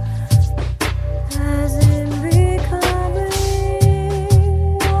 As in recovery,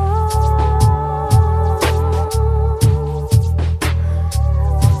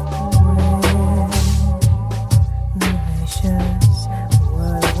 malicious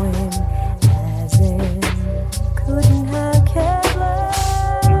whirlwind, as in couldn't have cared less,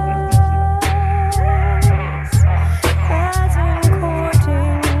 as in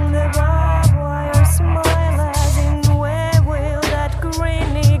courting the barbed wire smile, as in where will that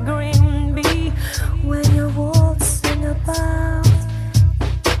grainy grin be when you're waltzing about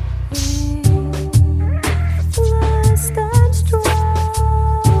less than strange,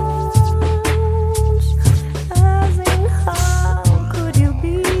 as in how could you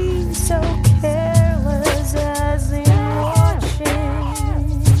be so careless, as in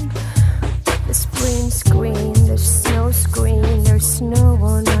watching the spring screen, the snow screen, there's snow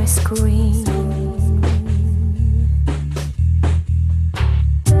on my screen.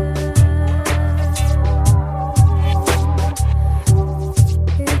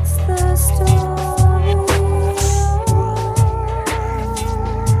 It's the story of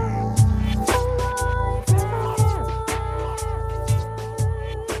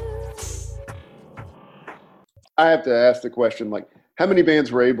I have to ask the question, like, how many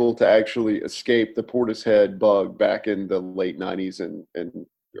bands were able to actually escape the Portishead bug back in the late 90s and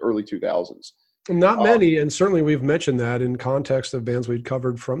early 2000s? Not many, and certainly we've mentioned that in context of bands we'd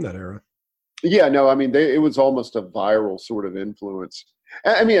covered from that era. Yeah, no, I mean, it was almost a viral sort of influence.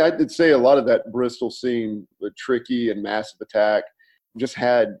 I mean, I'd say a lot of that Bristol scene, the Tricky and Massive Attack, just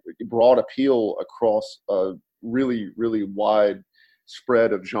had broad appeal across a really, really wide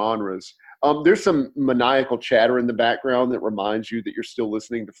spread of genres. There's some maniacal chatter in the background that reminds you that you're still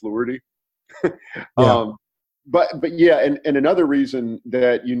listening to Fluidity. Yeah. But yeah, and another reason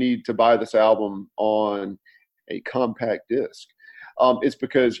that you need to buy this album on a compact disc is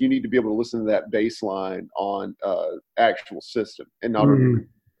because you need to be able to listen to that bass line on actual system and not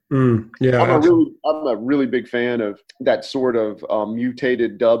Yeah, I'm a really big fan of that sort of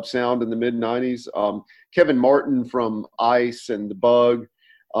mutated dub sound in the mid 90s. Kevin Martin from Ice and The Bug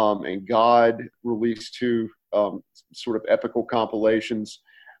and God released 2 sort of epical compilations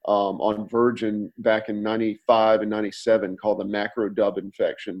on Virgin back in 95 and 97 called the Macro Dub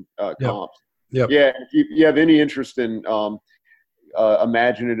Infection comps. Yep. Yeah, if you have any interest in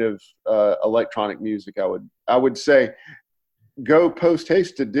imaginative electronic music, I would say go post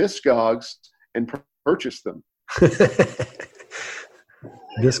haste to Discogs and purchase them.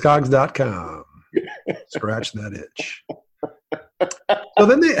 Discogs.com. Scratch that itch. So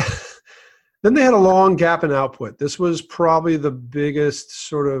then they had a long gap in output. This was probably the biggest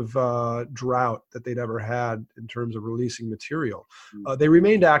sort of drought that they'd ever had in terms of releasing material. They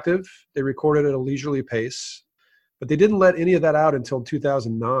remained active. They recorded at a leisurely pace, but they didn't let any of that out until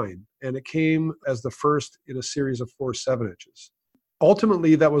 2009. And it came as the first in a series of 4 7-inches.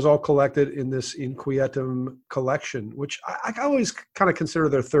 ultimately that was all collected in this Inquietum collection, which I always kind of consider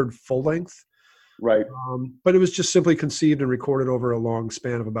their third full length. Right. But it was just simply conceived and recorded over a long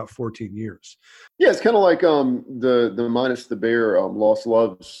span of about 14 years. Yeah, it's kind of like the Minus the Bear Lost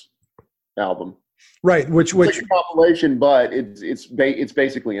Loves album. Right, which It's like a compilation, but it's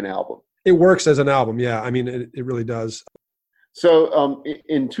basically an album. It works as an album, yeah. I mean, it really does. So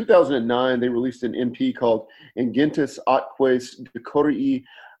in 2009, they released an MP called Ingentes Atques Decorii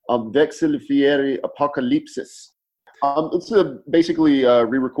Vexillifieri Apocalypsis. It's basically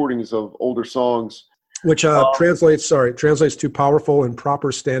re-recordings of older songs. Which translates to powerful and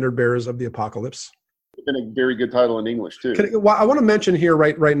proper standard bearers of the apocalypse. And a very good title in English, too. I want to mention here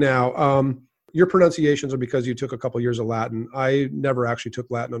right now, your pronunciations are because you took a couple years of Latin. I never actually took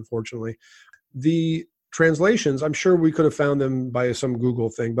Latin, unfortunately. The translations, I'm sure we could have found them by some Google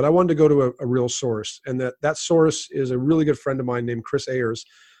thing, but I wanted to go to a real source, and that source is a really good friend of mine named Chris Ayers.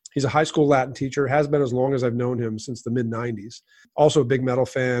 He's a high school Latin teacher, has been as long as I've known him, since the mid-90s. Also a big metal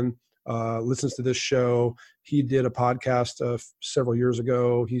fan, listens to this show. He did a podcast several years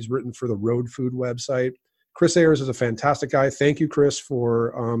ago. He's written for the Road Food website. Chris Ayers is a fantastic guy. Thank you, Chris,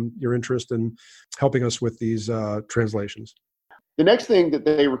 for your interest in helping us with these translations. The next thing that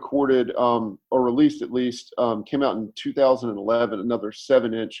they recorded, or released at least, came out in 2011, another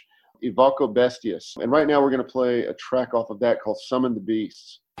 7-inch, Evoco Bestias. And right now we're going to play a track off of that called Summon the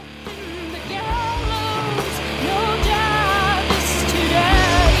Beasts.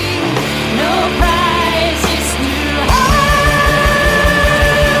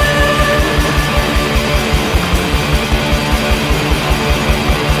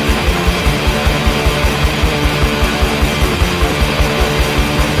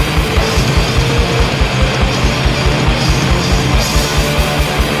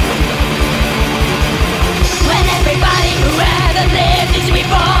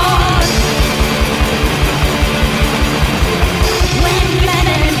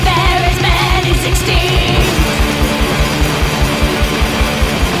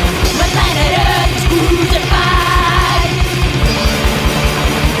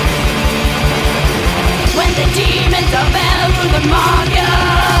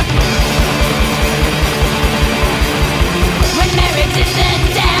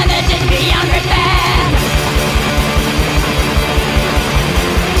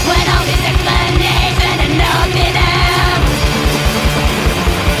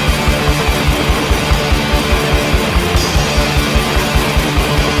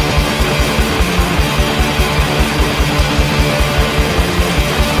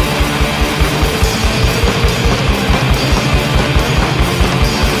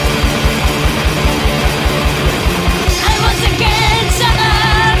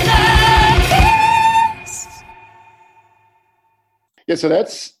 Yeah, so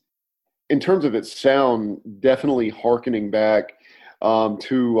that's, in terms of its sound, definitely hearkening back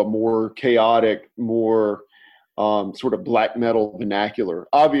to a more chaotic, more sort of black metal vernacular.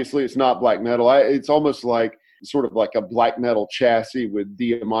 Obviously, it's not black metal. It's almost like sort of like a black metal chassis with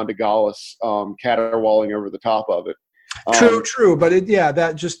Diamanda Gallis caterwauling over the top of it. True, but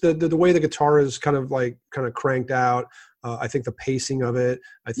that just the way the guitar is kind of cranked out. I think the pacing of it,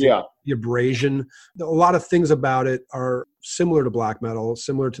 I think the abrasion, a lot of things about it are similar to black metal,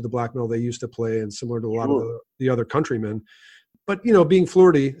 similar to the black metal they used to play, and similar to a lot of the other countrymen. But, being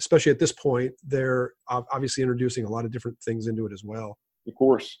Fluharty, especially at this point, they're obviously introducing a lot of different things into it as well. Of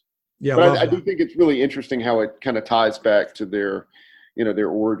course. Yeah, but I do think it's really interesting how it kind of ties back to their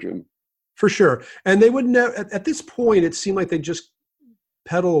origin. For sure. And they would at this point, it seemed like they just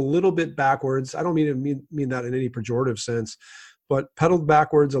pedal a little bit backwards. I don't mean that in any pejorative sense, but pedaled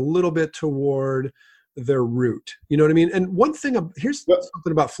backwards a little bit toward their root. You know what I mean? And one thing, here's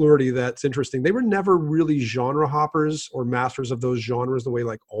something about Fluharty that's interesting. They were never really genre hoppers or masters of those genres the way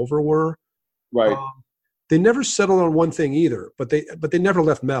like Ulver were. Right. They never settled on one thing either, but they never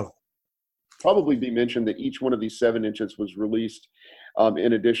left metal. Probably be mentioned that each one of these 7 inches was released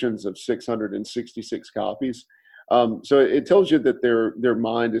in editions of 666 copies. So it tells you that their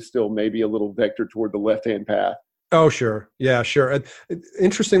mind is still maybe a little vectored toward the left-hand path. Oh, sure. Yeah, sure. And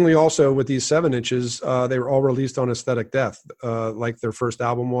interestingly, also with these 7 inches, they were all released on Aesthetic Death, like their first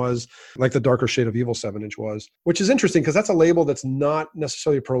album was, like the Darker Shade of Evil 7-inch was, which is interesting because that's a label that's not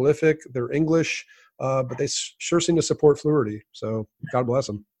necessarily prolific. They're English, but they sure seem to support Fluharty. So God bless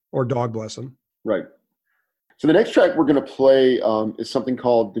them, or dog bless them. Right. So the next track we're going to play is something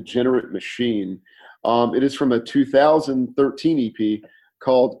called Degenerate Machine. It is from a 2013 EP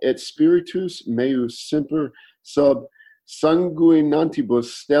called Et Spiritus Meus Semper Sub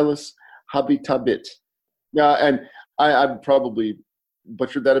Sanguinantibus Stellis Habitabit. Yeah, and I probably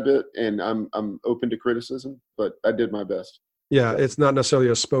butchered that a bit, and I'm open to criticism, but I did my best. Yeah, it's not necessarily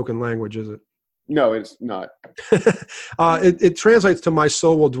a spoken language, is it? No, it's not. It translates to "My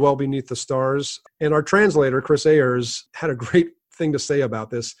soul will dwell beneath the stars," and our translator Chris Ayers had a great thing to say about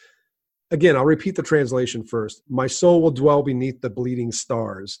this. Again, I'll repeat the translation first. "My soul will dwell beneath the bleeding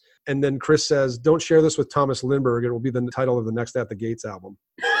stars," and then Chris says, "Don't share this with Thomas Lindbergh. It will be the title of the next At the Gates album."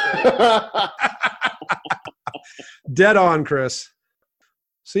 Dead on, Chris.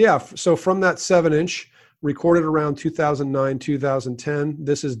 So yeah, so from that 7-inch, recorded around 2009, 2010,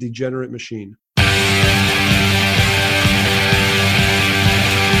 this is Degenerate Machine.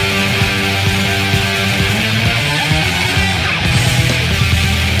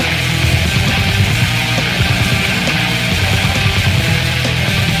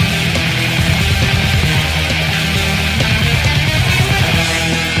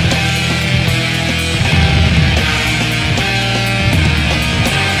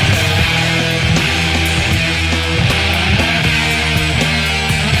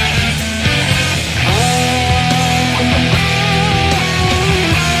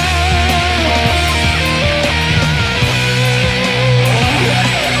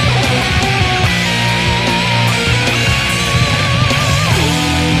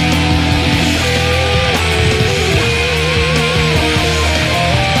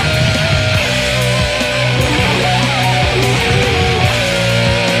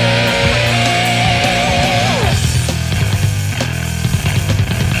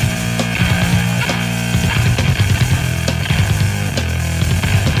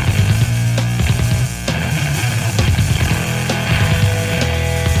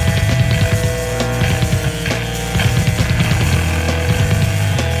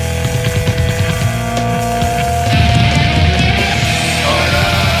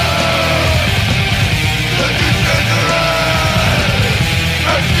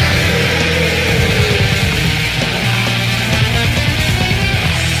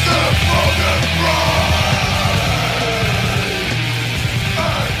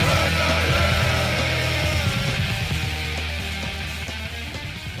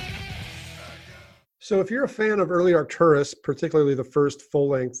 So if you're a fan of early Arcturus, particularly the first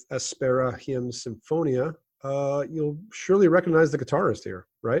full-length Aspera Hymn Symphonia, you'll surely recognize the guitarist here,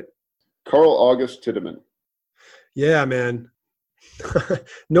 right? Carl August Tiedemann. Yeah, man.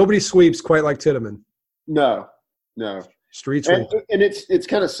 Nobody sweeps quite like Tiedemann. No. Street sweep. And it's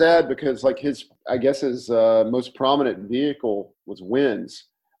kind of sad because like his most prominent vehicle was Winds,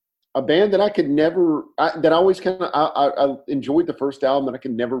 a band that I enjoyed the first album, and I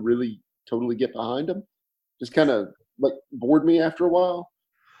could never really totally get behind them. Just kind of like bored me after a while.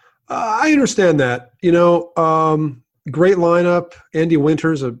 I understand that. Great lineup. Andy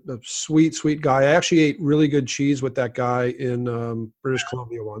Winters, a sweet, sweet guy. I actually ate really good cheese with that guy in British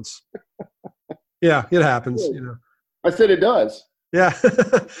Columbia once. Yeah, it happens. I said it does. Yeah.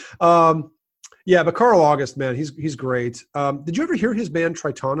 Yeah, but Carl August, man, he's great. Did you ever hear his band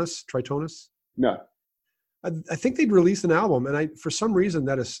Tritonus? No. I think they'd released an album, and for some reason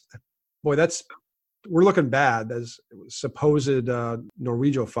we're looking bad as supposed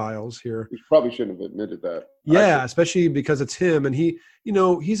Norwegophiles here. You probably shouldn't have admitted that. Yeah, especially because it's him, and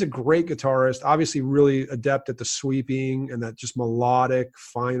he's a great guitarist, obviously really adept at the sweeping and that just melodic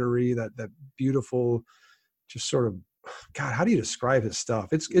finery, that beautiful, just sort of, God, how do you describe his stuff?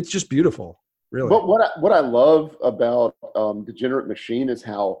 It's just beautiful, really. But what I love about Degenerate Machine is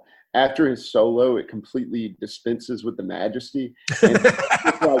how after his solo, it completely dispenses with the majesty and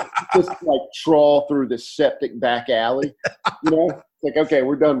just like trawl through this septic back alley. It's like, okay,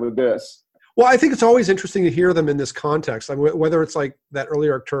 we're done with this. Well, I think it's always interesting to hear them in this context. I mean, whether it's like that early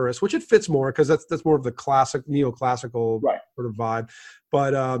Arcturus, which it fits more because that's more of the classic neoclassical sort of vibe.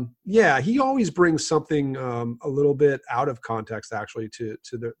 But yeah, he always brings something a little bit out of context actually to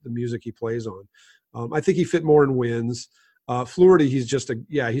the music he plays on. I think he fit more in Winds. Fluharty, he's just a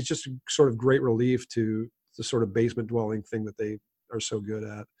sort of great relief to the sort of basement dwelling thing that they are so good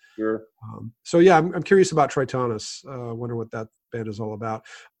at. Sure. So yeah, I'm curious about Tritonus. Wonder what that band is all about.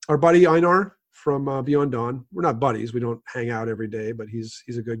 Our buddy Einar from Beyond Dawn. We're not buddies. We don't hang out every day, but he's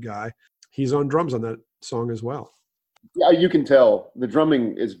a good guy. He's on drums on that song as well. Yeah, you can tell the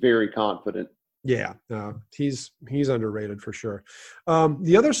drumming is very confident. Yeah, he's underrated for sure.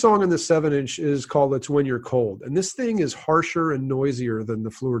 The other song on the 7-inch is called "It's When You're Cold," and this thing is harsher and noisier than the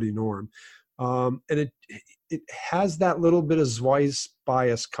Fluharty Norm, and it has that little bit of Zweig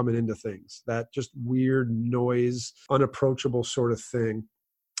bias coming into things, that just weird noise, unapproachable sort of thing.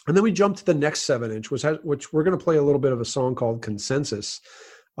 And then we jump to the next 7-inch, which we're going to play a little bit of a song called "Consensus,"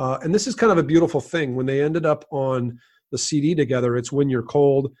 and this is kind of a beautiful thing. When they ended up on the CD together, It's When You're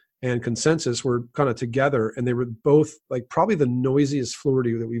Cold and Consensus were kind of together, and they were both like probably the noisiest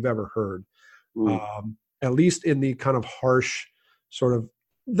Fluharty that we've ever heard. At least in the kind of harsh sort of,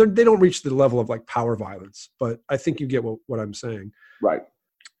 they don't reach the level of like power violence, but I think you get what I'm saying. Right.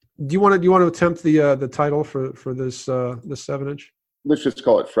 Do you want to attempt the title for this 7-inch? Let's just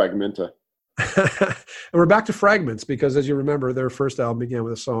call it Fragmenta. And we're back to Fragments because, as you remember, their first album began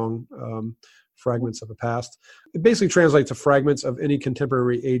with a song, Fragments of the Past. It basically translates to fragments of any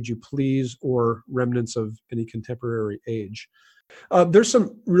contemporary age you please, or remnants of any contemporary age. There's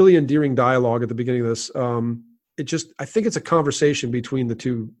some really endearing dialogue at the beginning of this. I think it's a conversation between the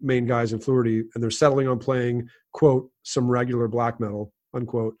two main guys in Fluharty, and they're settling on playing, quote, some regular black metal,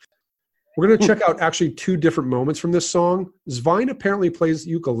 unquote. We're going to check out actually 2 different moments from this song. Svein apparently plays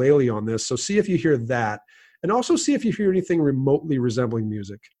ukulele on this, so see if you hear that, and also see if you hear anything remotely resembling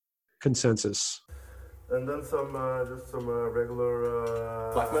music. Consensus. And then some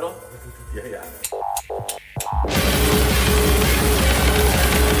regular black metal? Yeah.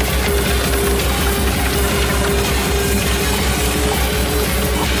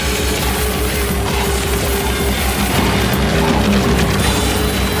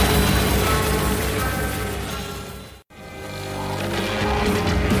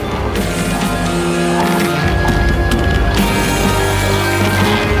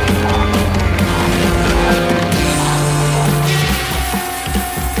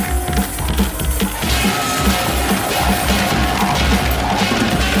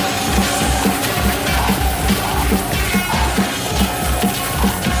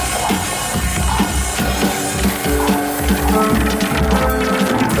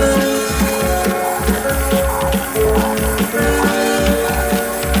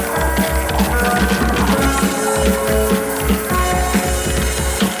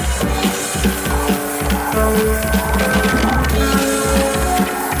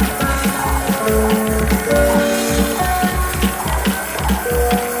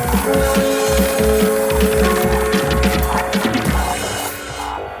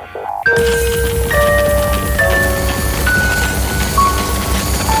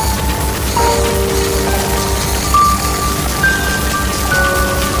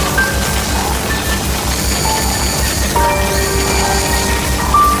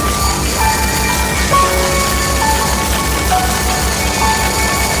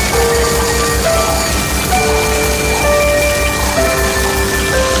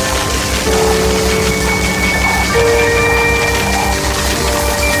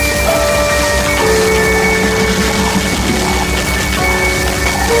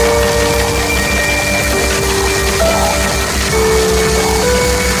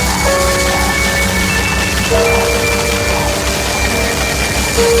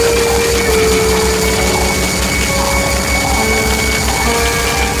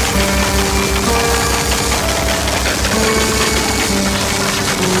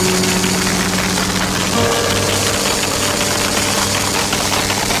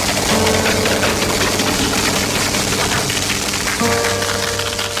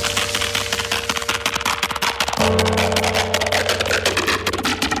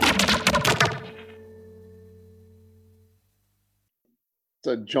 It's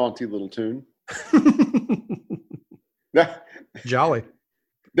a jaunty little tune. Jolly.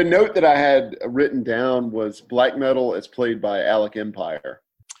 The note that I had written down was black metal as played by Alec Empire.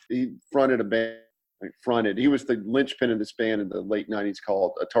 He fronted a band. He was the linchpin of this band in the late 90s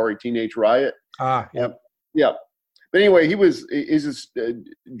called Atari Teenage Riot. Yep. Yeah. But anyway, he's a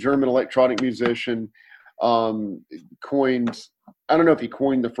German electronic musician. Coined, I don't know if he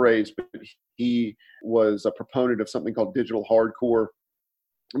coined the phrase, but he was a proponent of something called digital hardcore,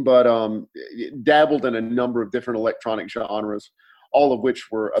 but dabbled in a number of different electronic genres, all of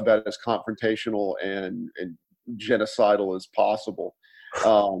which were about as confrontational and genocidal as possible.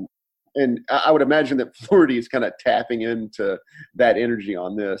 And I would imagine that Fluharty is kind of tapping into that energy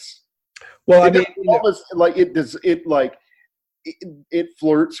on this. Well, almost like it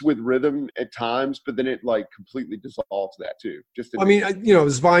flirts with rhythm at times, but then it like completely dissolves that too.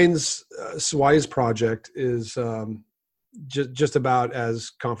 Zwei's project is just about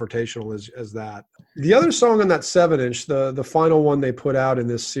as confrontational as that. The other song on that 7-inch, the final one they put out in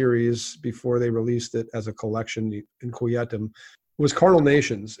this series before they released it as a collection in Quietum, was Carnal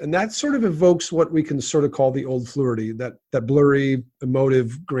Nations. And that sort of evokes what we can sort of call the old Fluharty, that blurry,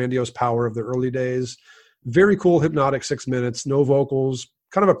 emotive, grandiose power of the early days. Very cool, hypnotic 6 minutes, no vocals,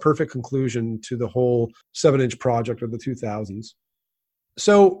 kind of a perfect conclusion to the whole 7-inch project of the 2000s.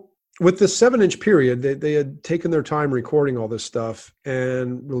 So with the 7-inch period, they had taken their time recording all this stuff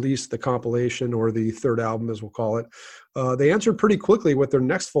and released the compilation, or the third album, as we'll call it. They answered pretty quickly with their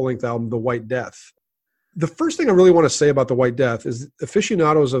next full-length album, The White Death. The first thing I really want to say about The White Death is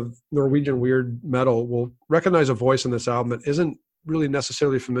aficionados of Norwegian weird metal will recognize a voice in this album that isn't really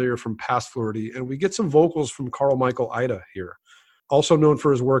necessarily familiar from past Fluidity, and we get some vocals from Carl Michael Ida here. Also known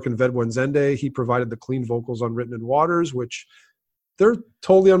for his work in Vedwenzende, he provided the clean vocals on Written in Waters, which they're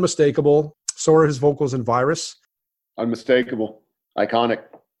totally unmistakable. So are his vocals in Virus. Unmistakable. Iconic.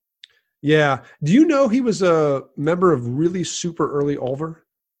 Yeah. Do you know he was a member of really super early Ulver?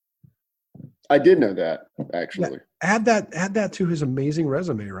 I did know that, actually. Yeah. Add that to his amazing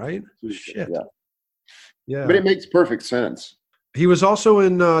resume, right? Shit. Yeah. But it makes perfect sense. He was also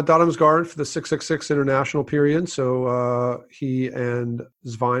in Datumsgard for the 666 International period, so he and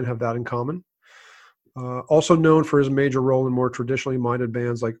Svein have that in common. Also known for his major role in more traditionally minded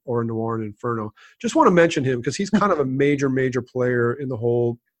bands like Ora Noir and Inferno. Just want to mention him because he's kind of a major player in the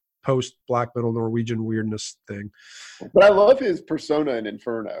whole post-black metal Norwegian weirdness thing. But I love his persona in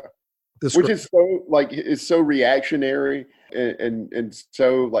Inferno, which is so reactionary and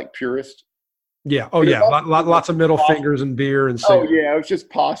so like purist. Yeah. Oh, yeah. Lots of middle fingers and beer and singing. Oh, yeah. It was just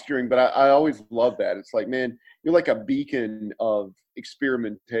posturing, but I always love that. It's like, man, you're like a beacon of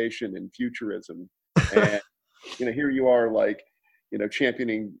experimentation and futurism. And, here you are, like,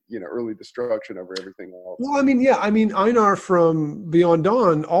 championing, early destruction over everything else. Well, Einar from Beyond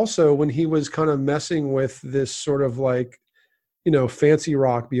Dawn also, when he was kind of messing with this sort of like, fancy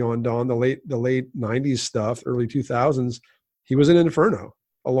rock Beyond Dawn, the late 90s stuff, early 2000s, he was in Inferno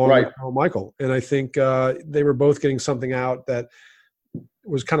along with Carl Michael. And I think they were both getting something out that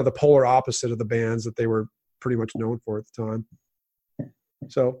was kind of the polar opposite of the bands that they were pretty much known for at the time.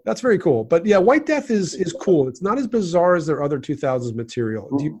 So that's very cool. But yeah, White Death is cool. It's not as bizarre as their other 2000s material.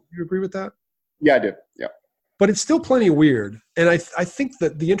 Do you agree with that? Yeah, I do. Yeah. But it's still plenty weird. And I think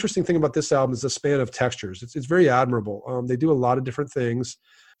that the interesting thing about this album is the span of textures. It's very admirable. They do a lot of different things.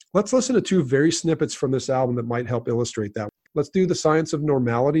 Let's listen to 2 very snippets from this album that might help illustrate that. Let's do The Science of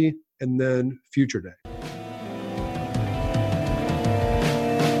Normality and then Future Day.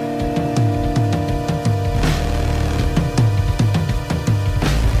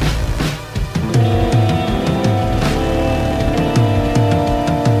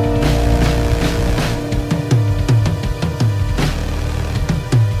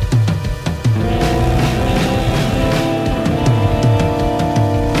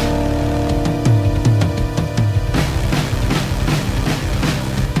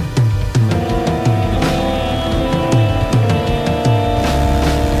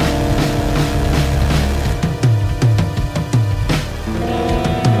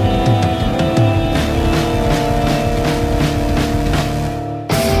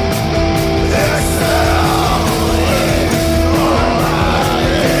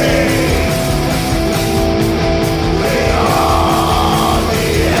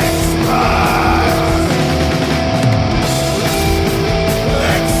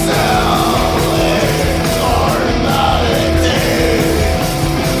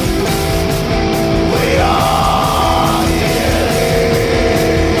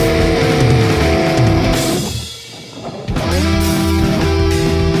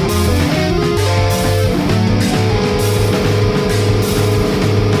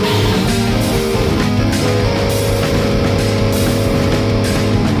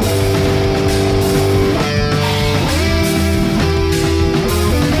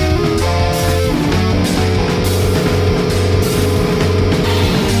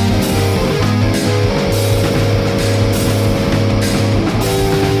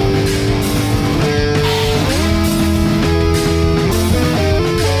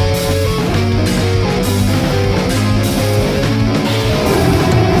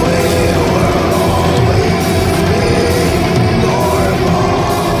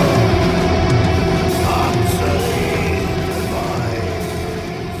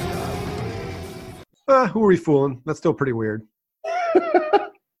 Who are we fooling? That's still pretty weird.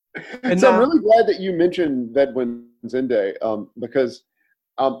 And so I'm really glad that you mentioned Vedwenzende, because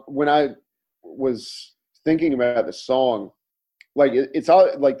when I was thinking about the song, like it's all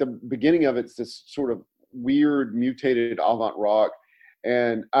like the beginning of it's this sort of weird mutated avant rock,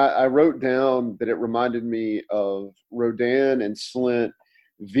 and I wrote down that it reminded me of Rodan and Slint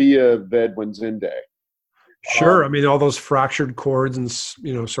via Vedwenzende. Sure, I mean all those fractured chords and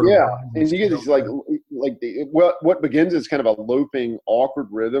sort of and you get these what begins as kind of a loping, awkward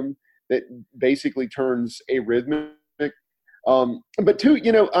rhythm that basically turns arrhythmic. But two,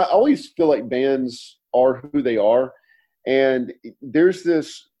 I always feel like bands are who they are, and there's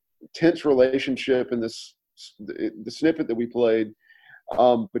this tense relationship in the snippet that we played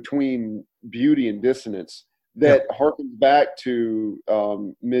between beauty and dissonance that harkens back to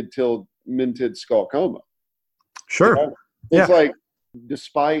Mid-Tid Skull Coma. Sure. You know? It's like,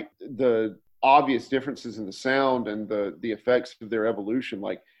 despite the obvious differences in the sound and the effects of their evolution,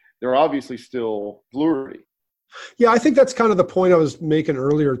 like they're obviously still Fluharty. Yeah, I think that's kind of the point I was making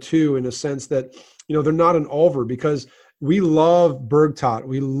earlier too, in a sense that, you know, they're not an Ulver, because we love Bergtot,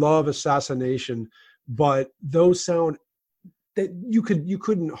 we love Assassination, but those sound that you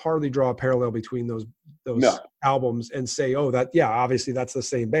couldn't hardly draw a parallel between those albums and say, oh, that, yeah, obviously that's the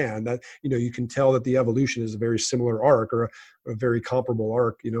same band. That, you know, you can tell that the evolution is a very similar arc, or a very comparable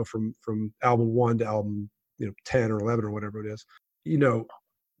arc, you know, from album 1 to album, you know, 10 or 11 or whatever it is. You know,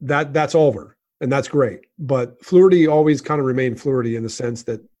 that's Ulver, and that's great. But Fluharty always kind of remained Fluharty in the sense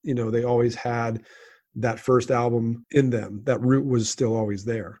that, you know, they always had that first album in them. That root was still always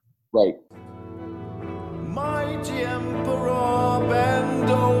there. Right. Mighty Emperor, bend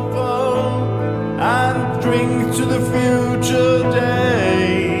over and drink to the future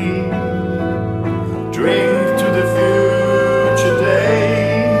day. Drink to the future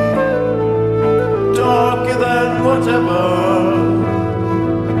day. Darker than whatever.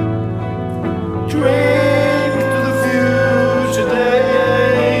 Drink to the future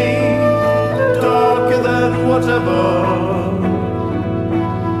day. Darker than whatever.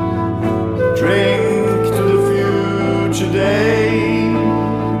 Drink to the future day,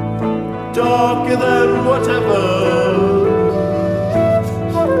 darker than whatever.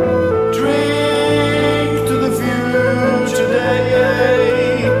 Drink to the future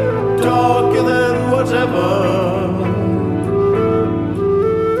day, darker than whatever.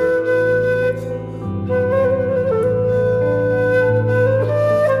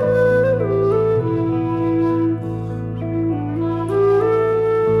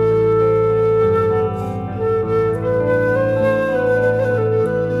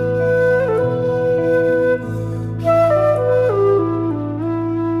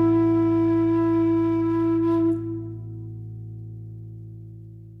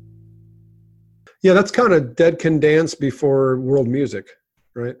 Yeah, that's kind of Dead Can Dance before world music,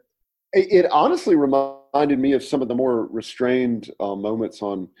 right? It honestly reminded me of some of the more restrained moments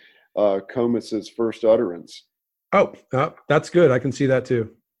on Comus's first utterance. Oh, that's good. I can see that too.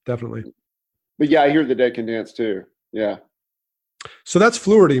 Definitely. But yeah, I hear the Dead Can Dance too. Yeah. So that's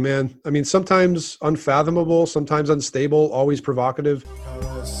Fluharty, man. I mean, sometimes unfathomable, sometimes unstable, always provocative.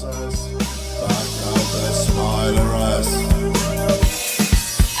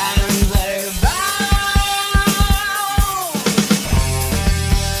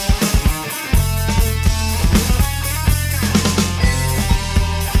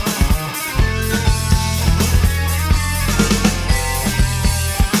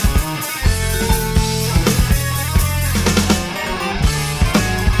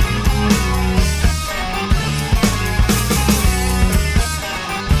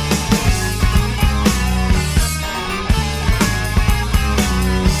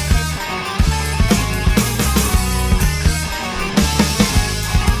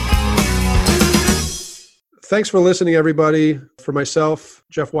 Thanks for listening, everybody. For myself,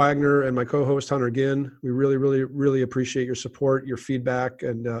 Jeff Wagner, and my co-host, Hunter Ginn, we really, really, really appreciate your support, your feedback,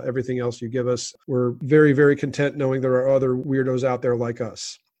 and everything else you give us. We're very, very content knowing there are other weirdos out there like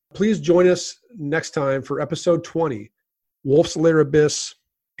us. Please join us next time for episode 20, Wolf's Lair Abyss,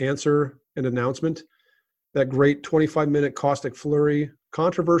 Answer and Announcement. That great 25-minute caustic flurry,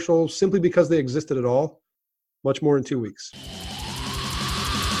 controversial simply because they existed at all. Much more in 2 weeks.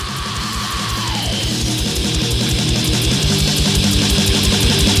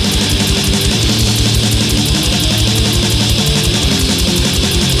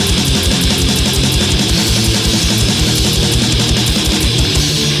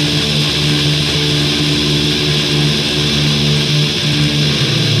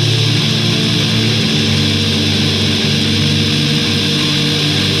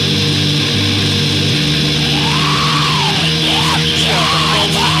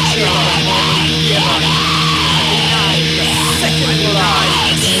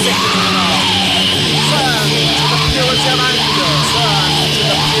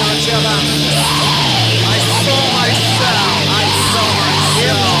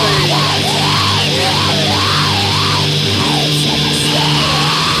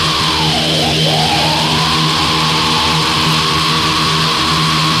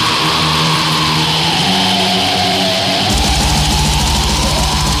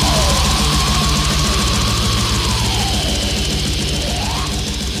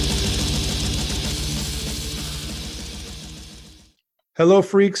 Hello,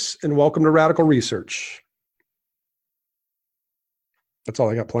 freaks, and welcome to Radical Research. That's all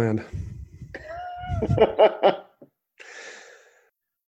I got planned.